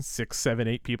know, 6, 7,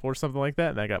 8 people or something like that.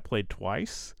 And that got played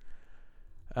twice.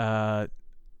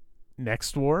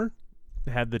 Next War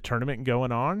had the tournament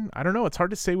going on. I don't know. It's hard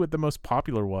to say what the most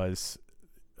popular was.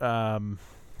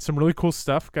 Some really cool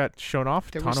stuff got shown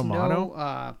off. There was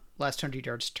no Last 100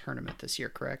 Yards tournament this year,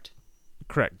 correct?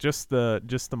 Correct. Just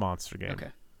the monster game. Okay.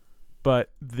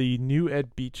 But the new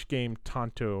Ed Beach game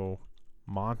Tanto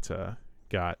Manta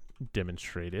got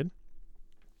demonstrated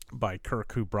by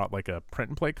Kirk, who brought like a print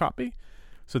and play copy.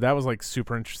 So that was like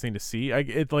super interesting to see.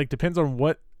 It like depends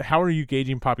on how are you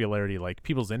gauging popularity, like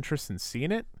people's interest in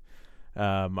seeing it.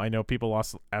 I know people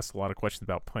ask a lot of questions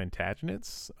about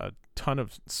Plantagenets. A ton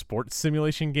of sports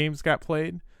simulation games got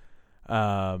played.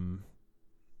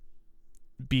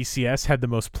 BCS had the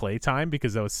most play time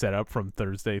because that was set up from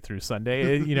Thursday through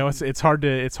Sunday. It's hard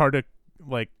to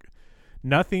like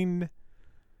nothing.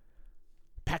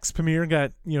 PAX Premier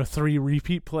got 3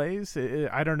 repeat plays.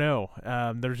 I don't know.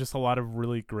 There's just a lot of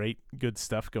really good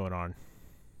stuff going on.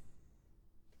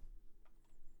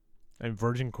 And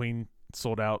Virgin Queen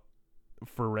sold out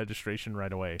for registration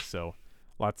right away, so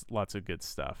lots of good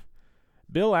stuff.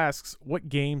 Bill asks, what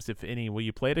games, if any, will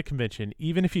you play at a convention,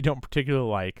 even if you don't particularly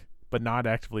like, but not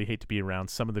actively hate to be around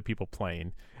some of the people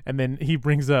playing? And then he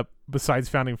brings up, besides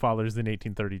Founding Fathers in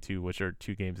 1832, which are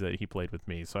 2 games that he played with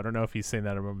me. So I don't know if he's saying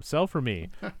that about himself or me.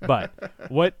 But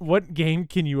what game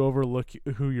can you overlook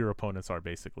who your opponents are,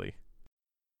 basically?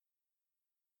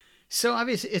 So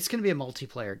obviously it's going to be a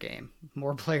multiplayer game.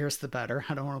 More players, the better.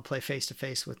 I don't want to play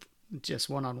face-to-face with just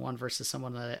one-on-one versus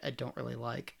someone that I don't really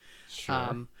like.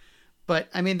 Sure. But,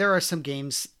 I mean, there are some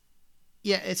games...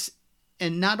 Yeah,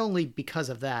 and not only because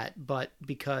of that, but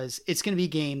because it's going to be a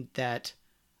game that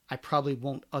I probably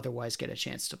won't otherwise get a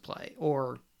chance to play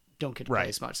or don't get to play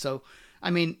as much. So,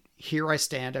 I mean, Here I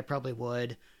Stand, I probably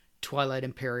would. Twilight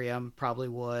Imperium, probably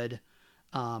would.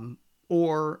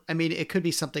 Or, I mean, it could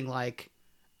be something like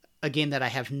a game that I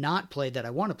have not played that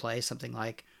I want to play, something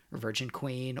like Virgin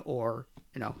Queen or,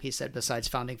 he said besides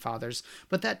Founding Fathers.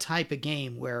 But that type of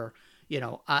game where,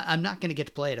 I'm not going to get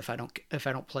to play it if I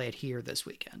don't play it here this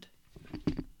weekend.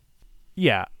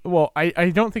 Yeah, well,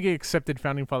 I don't think he accepted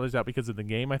Founding Fathers out because of the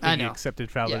game. I think he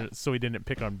accepted Fathers so he didn't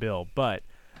pick on Bill. But,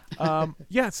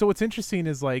 so what's interesting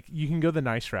is, like, you can go the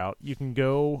nice route. You can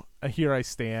go Here I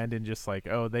Stand and just like,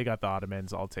 oh, they got the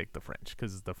Ottomans, I'll take the French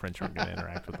because the French aren't going to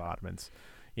interact with the Ottomans,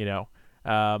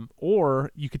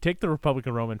 Or you could take the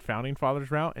Republican Roman Founding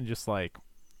Fathers route and just like,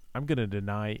 I'm going to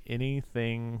deny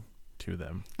anything to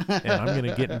them and I'm going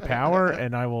to get in power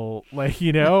and I will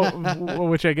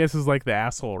which I guess is like the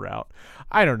asshole route.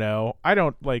 I don't know.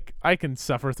 I can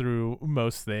suffer through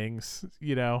most things,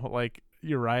 like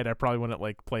you're right. I probably wouldn't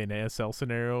like play an ASL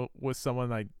scenario with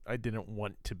someone I didn't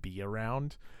want to be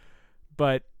around.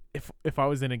 But if I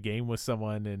was in a game with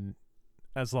someone and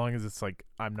as long as it's like,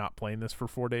 I'm not playing this for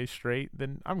 4 days straight,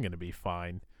 then I'm going to be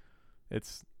fine.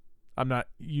 I'm not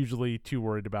usually too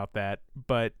worried about that,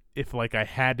 but if like I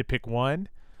had to pick one,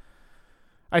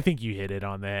 I think you hit it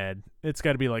on the head. It's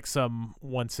got to be like some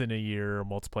once in a year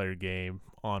multiplayer game.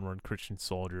 Onward Christian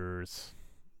Soldiers.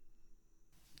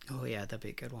 Oh yeah, that'd be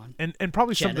a good one. And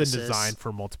probably Genesis. something designed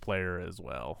for multiplayer as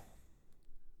well.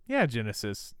 Yeah,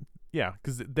 Genesis. Yeah,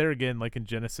 because there again, like in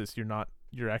Genesis, you're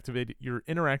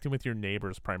interacting with your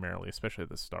neighbors primarily, especially at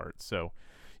the start. So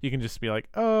you can just be like,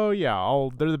 oh yeah,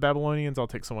 they're the Babylonians. I'll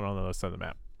take someone on the other side of the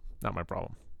map. Not my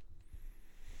problem.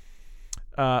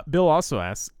 Bill also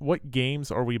asks, what games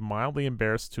are we mildly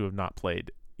embarrassed to have not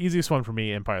played? Easiest one for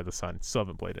me, Empire of the Sun. Still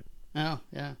haven't played it. Oh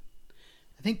yeah.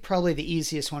 I think probably the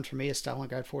easiest one for me is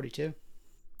Stalingrad 42.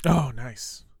 Oh,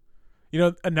 nice. You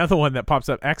know, another one that pops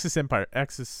up, Axis and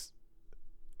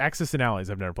Allies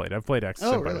I've never played. I've played Axis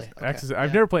Oh, Empires. really? Okay.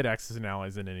 I've never played Axis and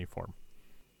Allies in any form.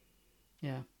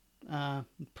 Yeah.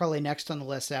 Probably next on the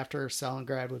list after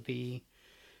Stalingrad would be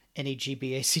any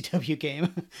GBACW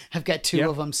game. I've got two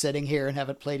of them sitting here and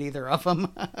haven't played either of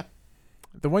them.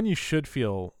 The one you should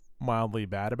feel mildly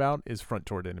bad about is Front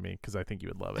Toward Enemy, because I think you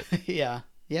would love it.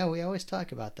 Yeah, we always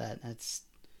talk about that.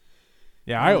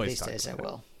 I always these talk days about I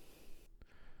will.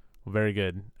 Well, very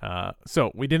good.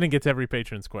 So we didn't get to every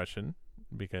patron's question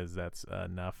because that's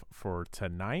enough for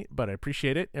tonight, but I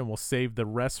appreciate it, and we'll save the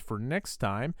rest for next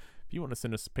time. If you want to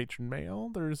send us a patron mail,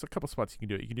 there's a couple spots you can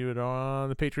do it. You can do it on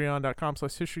the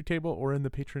patreon.com/historytable or in the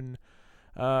patron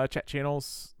chat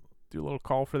channels. Do a little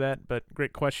call for that, but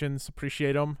great questions.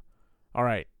 Appreciate them. All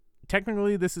right.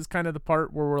 Technically, this is kind of the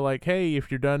part where we're like, hey,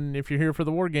 if you're here for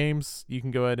the war games, you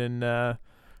can go ahead and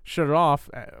shut it off.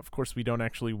 Of course, we don't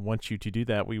actually want you to do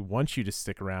that. We want you to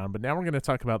stick around. But now we're going to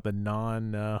talk about the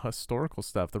non-historical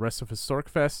stuff. The rest of Historic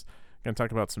Fest. Going to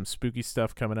talk about some spooky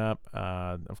stuff coming up.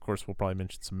 Of course, we'll probably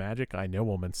mention some magic. I know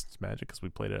we'll mention some magic because we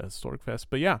played at Historic Fest.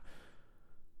 But yeah,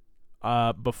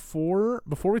 before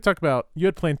we talk about, you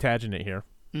had Plantagenet here,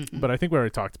 but I think we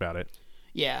already talked about it.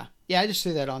 Yeah, I just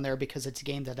threw that on there because it's a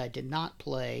game that I did not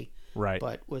play, right?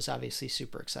 But was obviously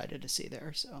super excited to see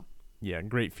there. So yeah,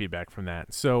 great feedback from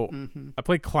that. So I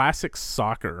played Classic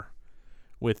Soccer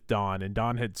with Don, and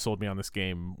Don had sold me on this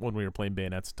game when we were playing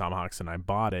Bayonets and Tomahawks, and I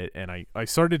bought it, and I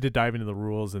started to dive into the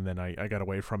rules, and then I got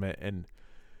away from it. And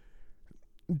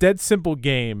dead simple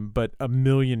game, but a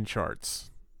million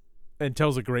charts, and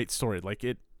tells a great story. Like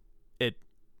it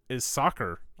is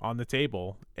soccer on the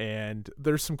table, and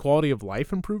there's some quality of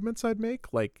life improvements I'd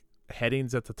make, like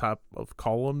headings at the top of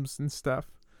columns and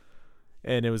stuff.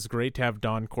 And it was great to have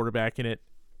Don quarterback in it.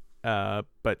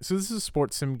 But so this is a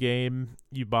sports sim game.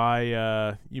 You buy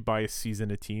a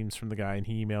season of teams from the guy, and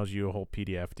he emails you a whole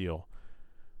PDF deal.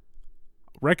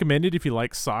 Recommended if you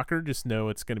like soccer. Just know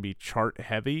it's going to be chart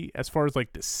heavy as far as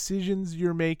like decisions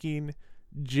you're making.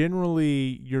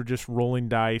 Generally, you're just rolling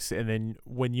dice, and then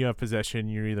when you have possession,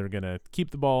 you're either going to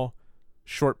keep the ball,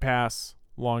 short pass,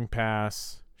 long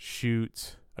pass,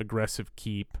 shoot, aggressive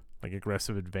keep, like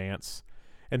aggressive advance.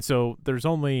 And so there's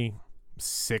only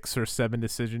 6 or 7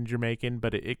 decisions you're making,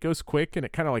 but it goes quick, and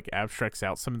it kind of like abstracts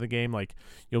out some of the game. Like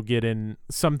you'll get in,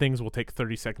 some things will take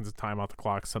 30 seconds of time off the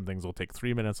clock, some things will take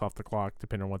 3 minutes off the clock,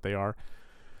 depending on what they are.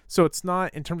 So it's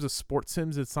not, in terms of sports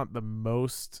sims, it's not the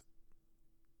most,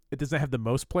 it doesn't have the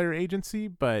most player agency,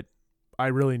 but I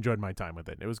really enjoyed my time with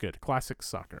it. It was good. Classic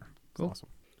Soccer. Cool. Awesome.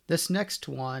 This next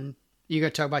one, you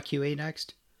going to talk about QA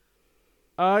next?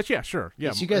 Yeah, sure.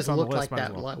 Yeah, you guys looked like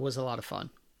that was a lot of fun.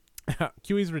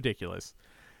 QE's ridiculous.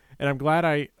 And I'm glad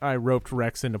I roped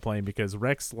Rex into playing, because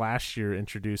Rex last year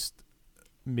introduced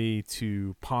me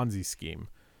to Ponzi Scheme,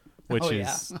 which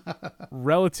is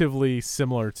relatively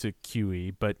similar to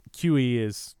QE, but QE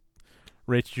is,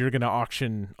 Rich, you're going to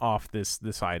auction off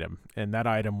this item, and that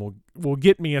item will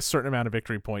get me a certain amount of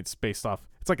victory points based off,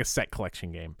 it's like a set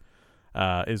collection game,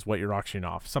 is what you're auctioning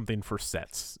off, something for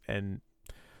sets. And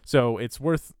so it's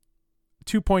worth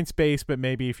 2 points base, but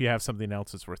maybe if you have something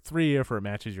else, it's worth 3. If it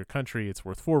matches your country, it's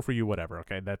worth 4 for you, whatever.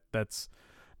 Okay, that's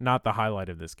not the highlight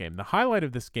of this game. The highlight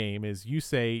of this game is you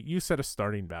set a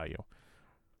starting value.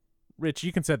 Rich,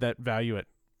 you can set that value at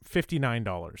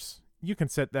 $59. You can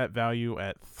set that value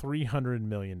at $300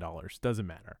 million. Doesn't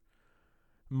matter.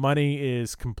 Money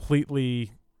is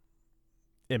completely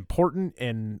important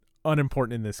and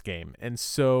unimportant in this game. And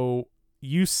so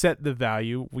you set the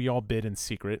value. We all bid in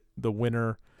secret. The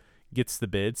winner gets the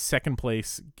bid. Second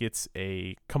place gets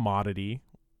a commodity.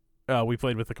 We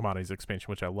played with the commodities expansion,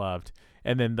 which I loved.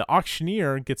 And then the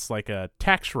auctioneer gets like a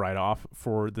tax write-off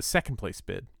for the second place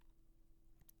bid.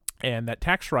 And that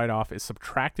tax write-off is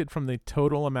subtracted from the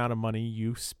total amount of money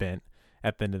you spent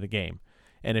at the end of the game.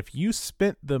 And if you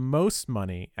spent the most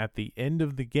money at the end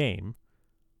of the game,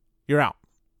 you're out.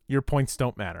 Your points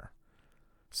don't matter.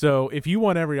 So if you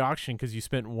won every auction because you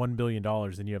spent $1 billion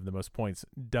and you have the most points,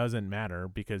 doesn't matter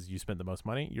because you spent the most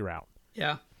money, you're out.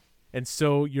 Yeah. And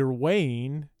so you're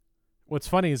weighing. What's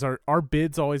funny is our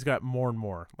bids always got more and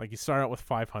more. Like you start out with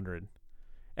 500.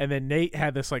 And then Nate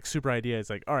had this like super idea. It's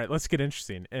like, all right, let's get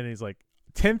interesting. And he's like,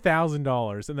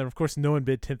 $10,000. And then of course no one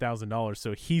bid $10,000.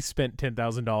 So he spent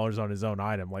 $10,000 on his own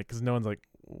item. Like, cause no one's like,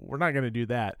 we're not going to do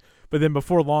that. But then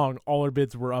before long, all our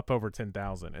bids were up over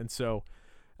 10,000. And so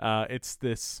it's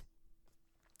this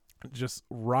just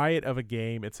riot of a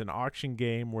game. It's an auction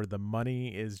game where the money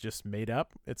is just made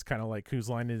up. It's kind of like whose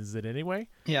line is it anyway?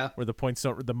 Yeah. Where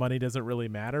the money doesn't really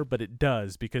matter, but it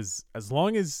does, because as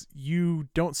long as you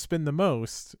don't spend the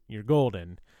most, you're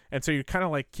golden. And so you're kind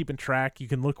of like keeping track. You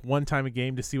can look one time a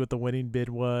game to see what the winning bid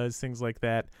was, things like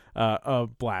that.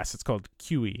 Blast. It's called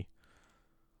QE.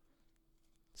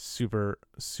 Super,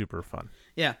 super fun.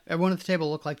 Yeah. Everyone at the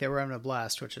table looked like they were having a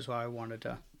blast, which is why I wanted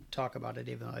to talk about it,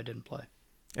 even though I didn't play.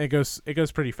 It goes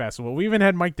pretty fast. Well, we even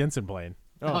had Mike Denson playing.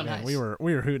 Oh man, nice. we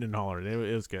were hooting and hollering.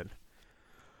 It was good.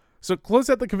 So close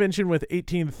out the convention with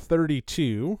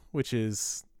 1832, which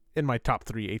is in my top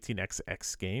 3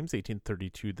 18XX games.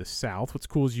 1832 the South. What's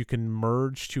cool is you can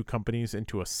merge 2 companies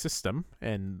into a system,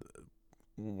 and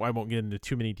I won't get into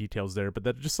too many details there, but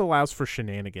that just allows for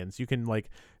shenanigans. You can like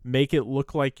make it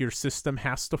look like your system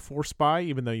has to force buy,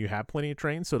 even though you have plenty of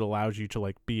trains. So it allows you to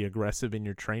like be aggressive in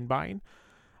your train buying.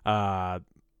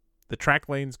 The track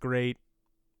lane's great.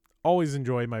 Always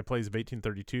enjoyed my plays of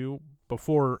 1832.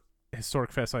 Before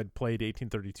Historic Fest, I'd played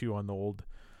 1832 on the old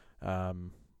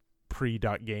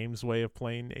pre.games way of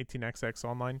playing 18XX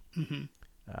online. Mm-hmm.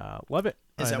 Love it.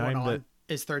 Is that one on?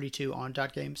 Is 32 on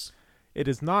 .games? It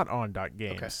is not on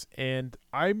 .games. Okay. And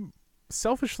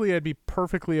I'd be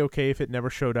perfectly okay if it never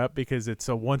showed up, because it's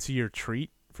a once a year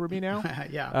treat for me now.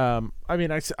 Yeah. I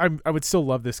mean, I would still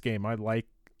love this game. I like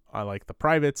the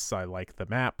privates. I like the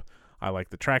map. I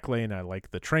like the track lane. I like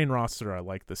the train roster. I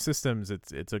like the systems.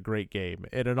 It's a great game.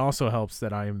 And it also helps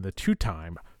that I am the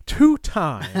two-time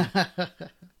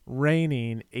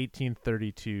reigning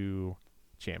 1832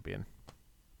 champion.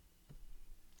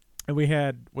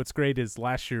 And what's great is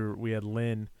last year we had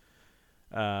Lynn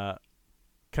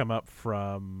come up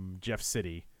from Jeff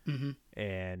City. Mm-hmm.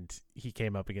 And he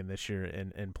came up again this year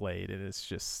and played. And it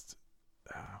was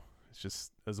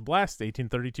a blast.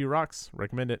 1832 rocks.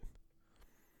 Recommend it.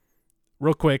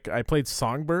 Real quick, I played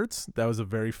Songbirds. That was a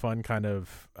very fun kind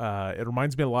of, it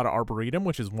reminds me a lot of Arboretum,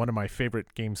 which is one of my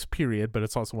favorite games, period, but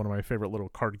it's also one of my favorite little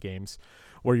card games,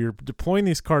 where you're deploying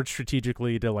these cards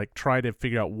strategically to like try to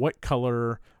figure out what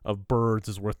color of birds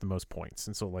is worth the most points.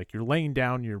 And so like you're laying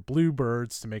down your blue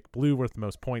birds to make blue worth the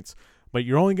most points, but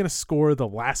you're only going to score the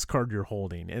last card you're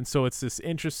holding. And so it's this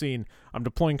interesting, I'm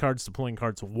deploying cards.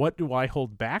 What do I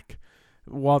hold back?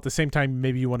 While at the same time,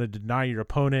 maybe you want to deny your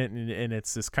opponent, and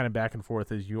it's this kind of back and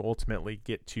forth as you ultimately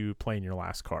get to playing your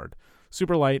last card.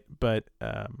 Super light, but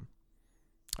I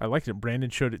liked it. Brandon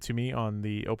showed it to me on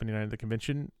the opening night of the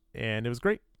convention, and it was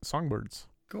great. Songbirds.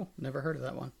 Cool. Never heard of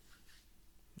that one.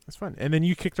 That's fun. And then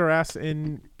you kicked our ass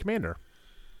in Commander.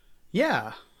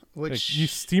 Yeah. Which you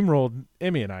steamrolled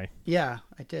Emmy and I. Yeah,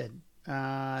 I did.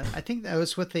 I think that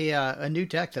was with a new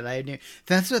deck that I knew.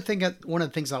 That's the thing. One of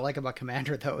the things I like about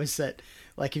Commander, though, is that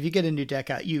like if you get a new deck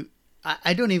out,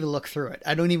 I don't even look through it.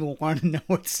 I don't even want to know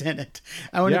what's in it.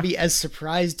 I want to be as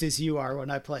surprised as you are when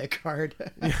I play a card.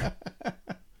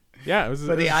 Yeah,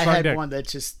 I had deck. One that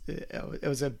just it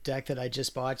was a deck that I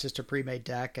just bought, just a pre-made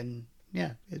deck, and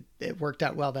yeah, it worked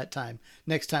out well that time.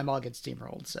 Next time I'll get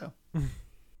steamrolled. So.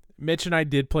 Mitch and I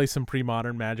did play some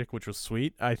pre-modern Magic, which was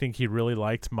sweet. I think he really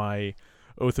liked my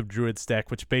Oath of Druids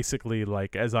deck, which basically,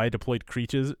 like, as I deployed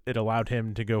creatures, it allowed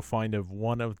him to go find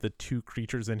one of the 2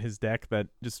 creatures in his deck that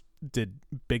just did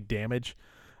big damage.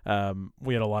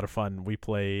 We had a lot of fun. We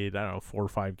played, 4 or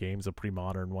 5 games of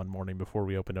pre-modern one morning before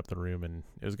we opened up the room, and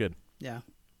it was good. Yeah.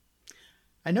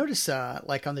 I noticed,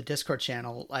 like, on the Discord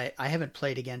channel, I haven't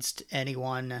played against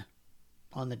anyone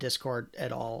on the Discord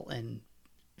at all in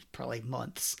probably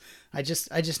months. I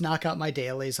just knock out my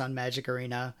dailies on Magic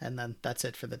Arena, and then that's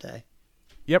it for the day.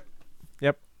 Yep.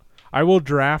 I will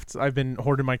draft. I've been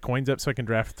hoarding my coins up so I can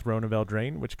draft Throne of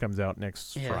Eldraine, which comes out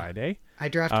next Friday. I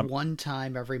draft one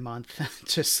time every month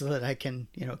just so that I can,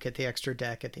 get the extra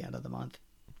deck at the end of the month.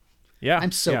 Yeah.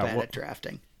 I'm so bad at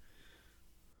drafting.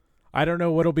 I don't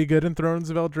know what'll be good in Thrones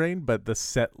of Eldraine, but the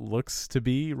set looks to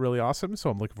be really awesome, so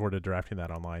I'm looking forward to drafting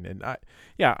that online. And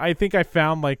I think I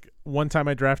found, like, one time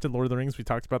I drafted Lord of the Rings, we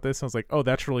talked about this, and I was like, oh,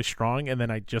 that's really strong, and then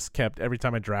every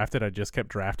time I drafted, I just kept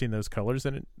drafting those colors,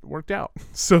 and it worked out.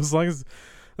 So as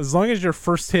long as your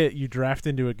first hit, you draft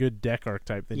into a good deck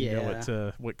archetype, then you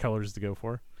know what colors to go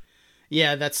for.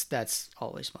 Yeah, that's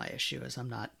always my issue. Is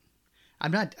I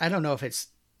don't know if it's.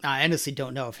 I honestly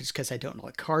don't know if it's because I don't know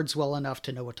the cards well enough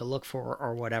to know what to look for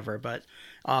or whatever. But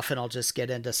often I'll just get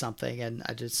into something, and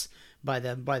I just by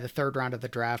the third round of the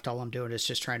draft, all I'm doing is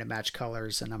just trying to match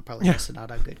colors, and I'm probably missing out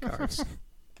on good cards.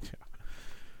 Yeah.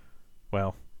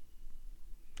 Well,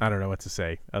 I don't know what to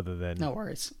say other than no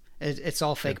worries. It's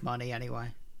all fake money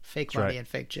anyway. Fake money and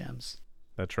fake gems.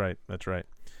 That's right.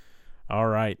 All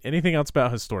right. Anything else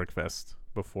about Historic Fest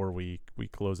before we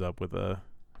close up with a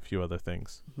few other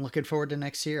things? I'm looking forward to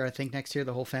next year. I think next year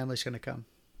the whole family's going to come.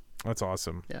 That's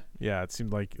awesome. Yeah. It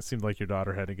seemed like your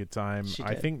daughter had a good time. She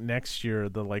I did. think next year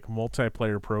the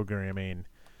multiplayer programming.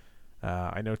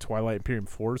 I know Twilight Imperium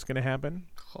 4 is going to happen.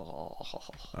 Oh.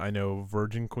 I know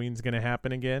Virgin Queen's going to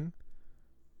happen again.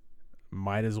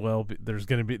 Might as well be, there's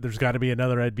got to be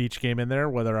another Ed Beach game in there,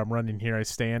 whether I'm running Here I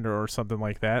Stand or something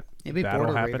like that. Maybe That'll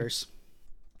Border happen.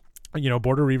 Reavers.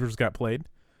 Border Reavers got played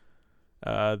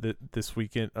this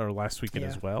weekend or last weekend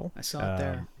as well. I saw it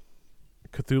there.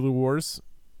 Cthulhu Wars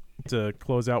to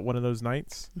close out one of those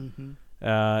nights. Mm-hmm.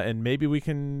 And maybe we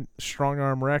can strong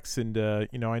arm Rex, and I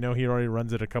know he already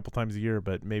runs it a couple times a year,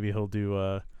 but maybe he'll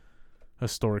do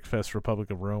Historic Fest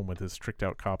Republic of Rome with his tricked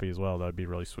out copy as well. That'd be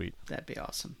really sweet. That'd be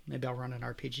awesome. Maybe I'll run an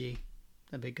RPG.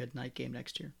 That'd be a good night game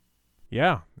next year.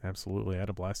 Yeah, absolutely. I had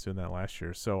a blast doing that last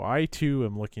year. So I too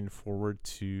am looking forward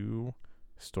to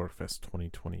Historic Fest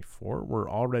 2024. We're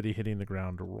already hitting the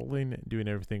ground rolling, doing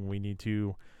everything we need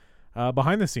to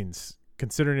behind the scenes,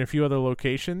 considering a few other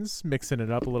locations, mixing it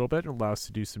up a little bit, allow us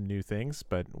to do some new things.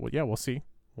 But we'll see.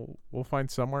 We'll find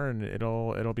somewhere, and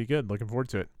it'll be good. Looking forward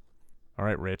to it. All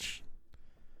right, Rich.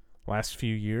 Last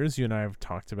few years, you and I have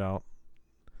talked about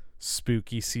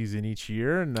spooky season each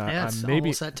year, and it's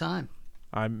almost that time.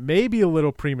 I'm maybe a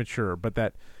little premature, but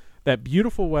that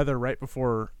beautiful weather right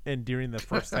before and during the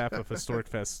first half of Historic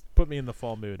Fest put me in the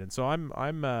fall mood, and so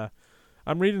I'm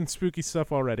reading spooky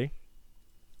stuff already.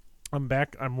 I'm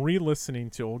back. I'm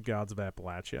re-listening to Old Gods of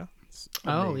Appalachia.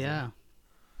 Oh yeah,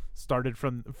 started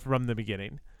from the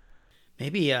beginning.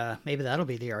 Maybe that'll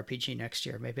be the RPG next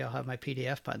year. Maybe I'll have my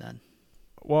PDF by then.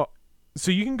 Well, so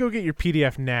you can go get your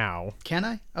PDF now. Can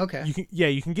I? Okay.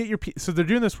 You can get your so they're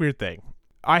doing this weird thing.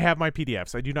 I have my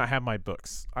PDFs. I do not have my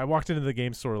books. I walked into the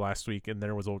game store last week and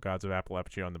there was Old Gods of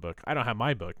Appalachia on the book. I don't have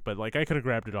my book, but I could have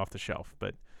grabbed it off the shelf.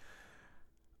 But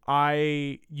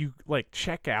you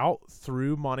check out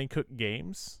through Monty Cook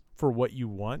Games for what you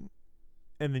want,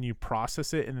 and then you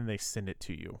process it and then they send it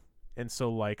to you. And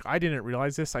so I didn't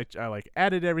realize this. I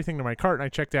added everything to my cart and I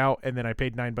checked out, and then I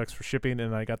paid $9 for shipping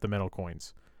and I got the metal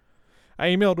coins. I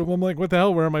emailed them. I'm like, what the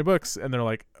hell? Where are my books? And they're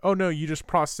like, oh no, you just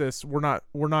processed. We're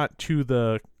not to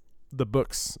the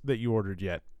books that you ordered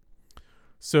yet.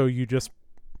 So you just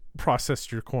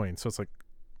processed your coins. So it's like,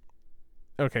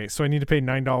 okay, so I need to pay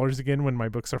 $9 again when my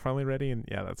books are finally ready. And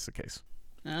yeah, that's the case.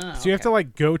 So you have to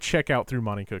go check out through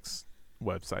Monty Cook's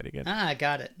website again. I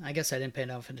got it. I guess I didn't pay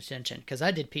enough attention because I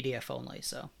did PDF only.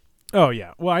 So. Oh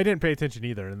yeah. Well, I didn't pay attention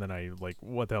either, and then I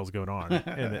what the hell's going on?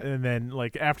 and then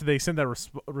after they sent that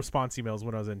response emails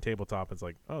when I was in tabletop, it's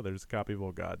like, oh, there's a copy of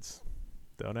Old Gods.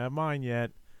 Don't have mine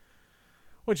yet,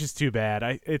 which is too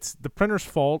bad. It's the printer's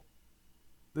fault,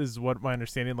 is what my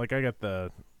understanding. I got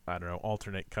the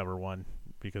alternate cover one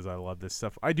because I love this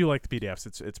stuff. I do like the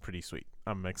PDFs. It's pretty sweet.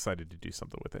 I'm excited to do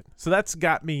something with it. So that's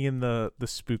got me in the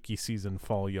spooky season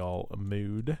fall y'all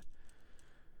mood.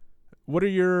 What are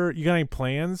you got any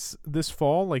plans this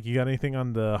fall? You got anything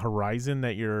on the horizon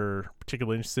that you're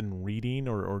particularly interested in reading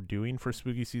or doing for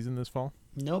spooky season this fall?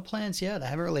 No plans yet. I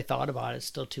haven't really thought about it. It's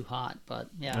still too hot, but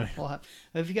yeah, we'll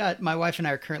have. My wife and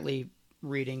I are currently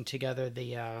reading together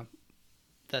the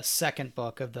second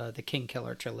book of the King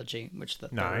Killer trilogy, which the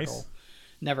third will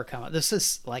never come out. This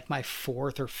is my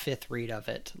fourth or fifth read of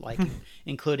it,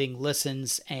 including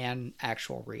listens and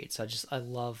actual reads. I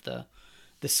love the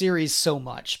series so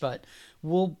much, but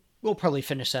we'll probably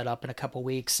finish that up in a couple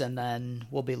weeks, and then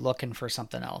we'll be looking for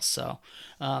something else. So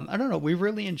I don't know. We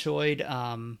really enjoyed.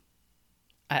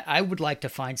 I would like to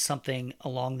find something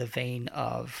along the vein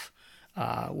of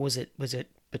was it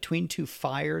Between Two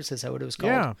Fires? Is that what it was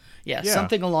called? Yeah.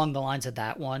 Something along the lines of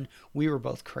that one. We were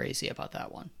both crazy about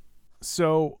that one.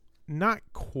 So not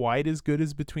quite as good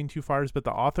as Between Two Fires, but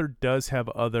the author does have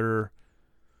other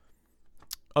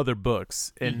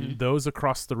books, and those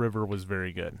Across the River was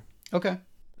very good. Okay.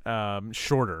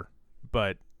 Shorter,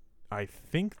 but I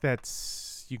think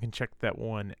you can check that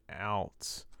one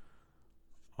out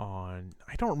on,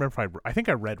 I don't remember if I think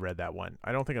I read that one.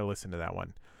 I don't think I listened to that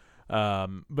one.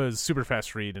 But it was a super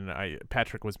fast read, and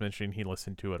Patrick was mentioning he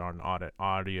listened to it on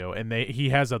audio, and he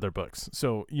has other books,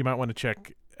 so you might want to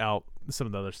check out some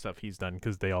of the other stuff he's done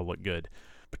because they all look good.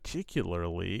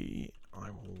 Particularly, I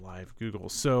will live Google.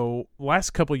 So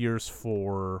last couple years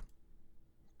for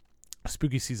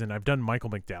spooky season, I've done Michael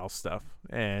McDowell stuff,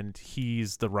 and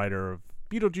he's the writer of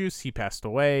Beetlejuice. He passed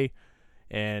away,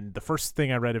 and the first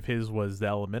thing I read of his was The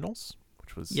Elementals,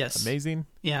 which was amazing.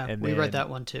 Yeah, and we read that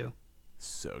one too.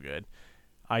 So good.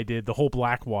 I did the whole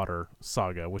Blackwater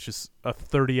saga, which is a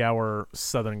 30-hour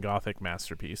Southern Gothic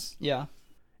masterpiece. Yeah.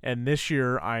 And this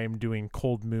year I'm doing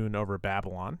Cold Moon Over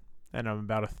Babylon, and I'm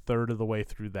about a third of the way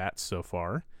through that so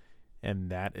far.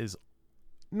 And that is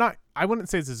not, I wouldn't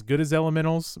say it's as good as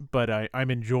Elementals, but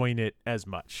I'm enjoying it as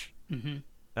much. Mm-hmm.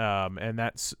 And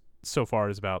that's so far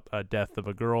is about a death of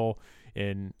a girl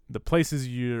in the places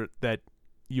that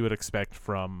you would expect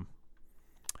from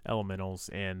Elementals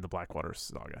and the Blackwater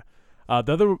saga.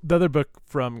 The other book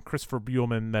from Christopher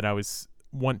Buehlman that I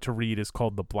want to read is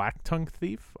called The Black Tongue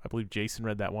Thief. I believe Jason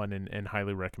read that one and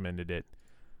highly recommended it.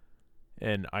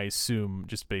 And I assume,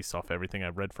 just based off everything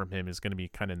I've read from him, is going to be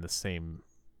kind of in the same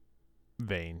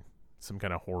vein, some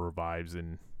kind of horror vibes.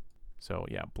 And so,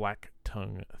 yeah, Black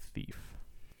Tongue Thief.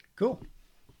 Cool.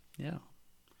 Yeah.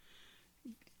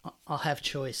 I'll have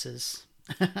choices.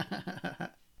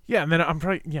 Yeah, and then I'm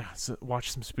probably, so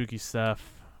watch some spooky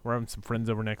stuff. We're having some friends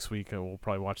over next week. We'll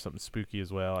probably watch something spooky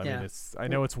as well. I mean, I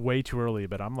know it's way too early,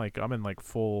 but I'm in like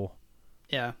full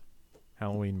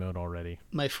Halloween mode already.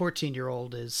 My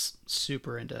 14-year-old is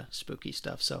super into spooky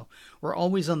stuff, so we're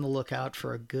always on the lookout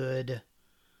for a good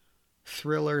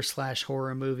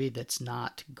thriller/horror movie that's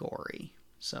not gory.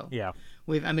 So yeah,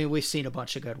 we've seen a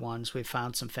bunch of good ones. We've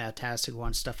found some fantastic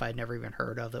ones, stuff I'd never even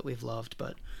heard of that we've loved,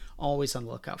 but always on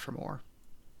the lookout for more.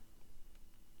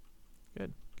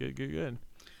 Good.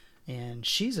 And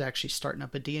she's actually starting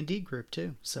up a D&D group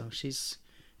too. So she's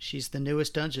the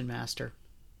newest dungeon master.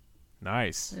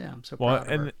 Nice. Yeah, I'm so proud of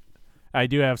her. And I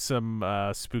do have some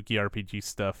spooky RPG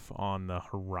stuff on the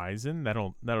horizon.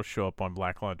 That'll show up on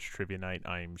Black Lodge Trivia Night,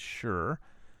 I'm sure,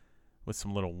 with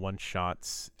some little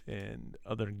one-shots and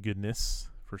other goodness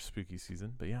for spooky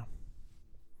season. But yeah.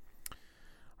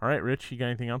 All right, Rich, you got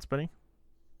anything else, buddy?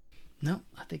 No,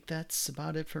 I think that's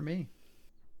about it for me.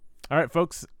 All right,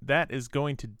 folks, that is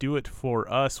going to do it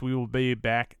for us. We will be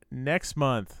back next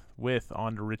month with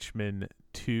On to Richmond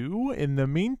 2. In the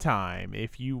meantime,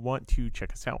 if you want to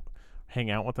check us out,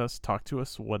 hang out with us, talk to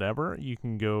us, whatever, you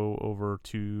can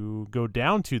go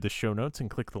down to the show notes and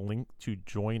click the link to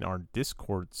join our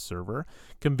Discord server.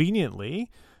 Conveniently,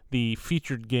 the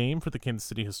featured game for the Kansas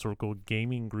City Historical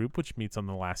Gaming Group, which meets on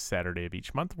the last Saturday of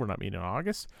each month. We're not meeting in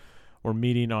August. We're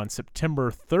meeting on September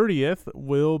 30th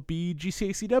will be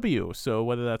GCACW. So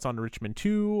whether that's on Richmond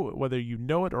 2, whether you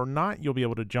know it or not, you'll be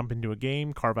able to jump into a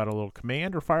game, carve out a little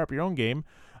command, or fire up your own game.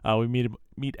 We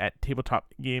meet at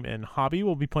Tabletop Game and Hobby.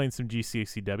 We'll be playing some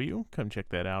GCACW. Come check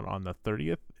that out on the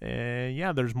 30th. And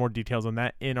yeah, there's more details on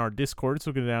that in our Discord.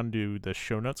 So go down to the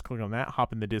show notes, click on that,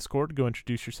 hop in the Discord, go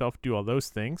introduce yourself, do all those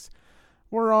things.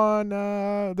 We're on,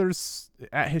 there's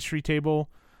at History Table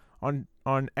on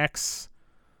X,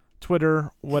 Twitter,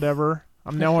 whatever.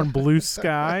 I'm now on Blue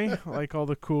Sky, like all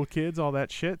the cool kids, all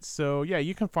that shit. So yeah,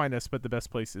 you can find us, but the best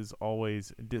place is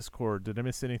always Discord. Did I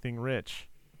miss anything, Rich?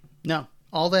 No.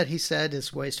 All that he said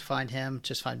is ways to find him.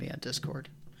 Just find me on Discord.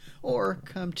 Or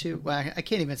come to, well, I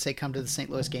can't even say come to the St.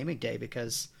 Louis Gaming Day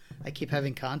because I keep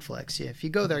having conflicts. Yeah, if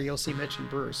you go there, you'll see Mitch and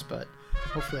Bruce, but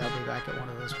hopefully I'll be back at one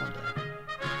of those one day.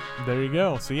 There you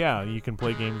go. So yeah, you can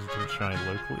play games with Shine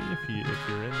locally if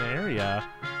you're in the area.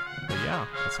 But yeah,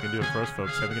 that's going to do it for us,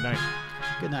 folks. Have a good night.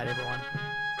 Good night, everyone.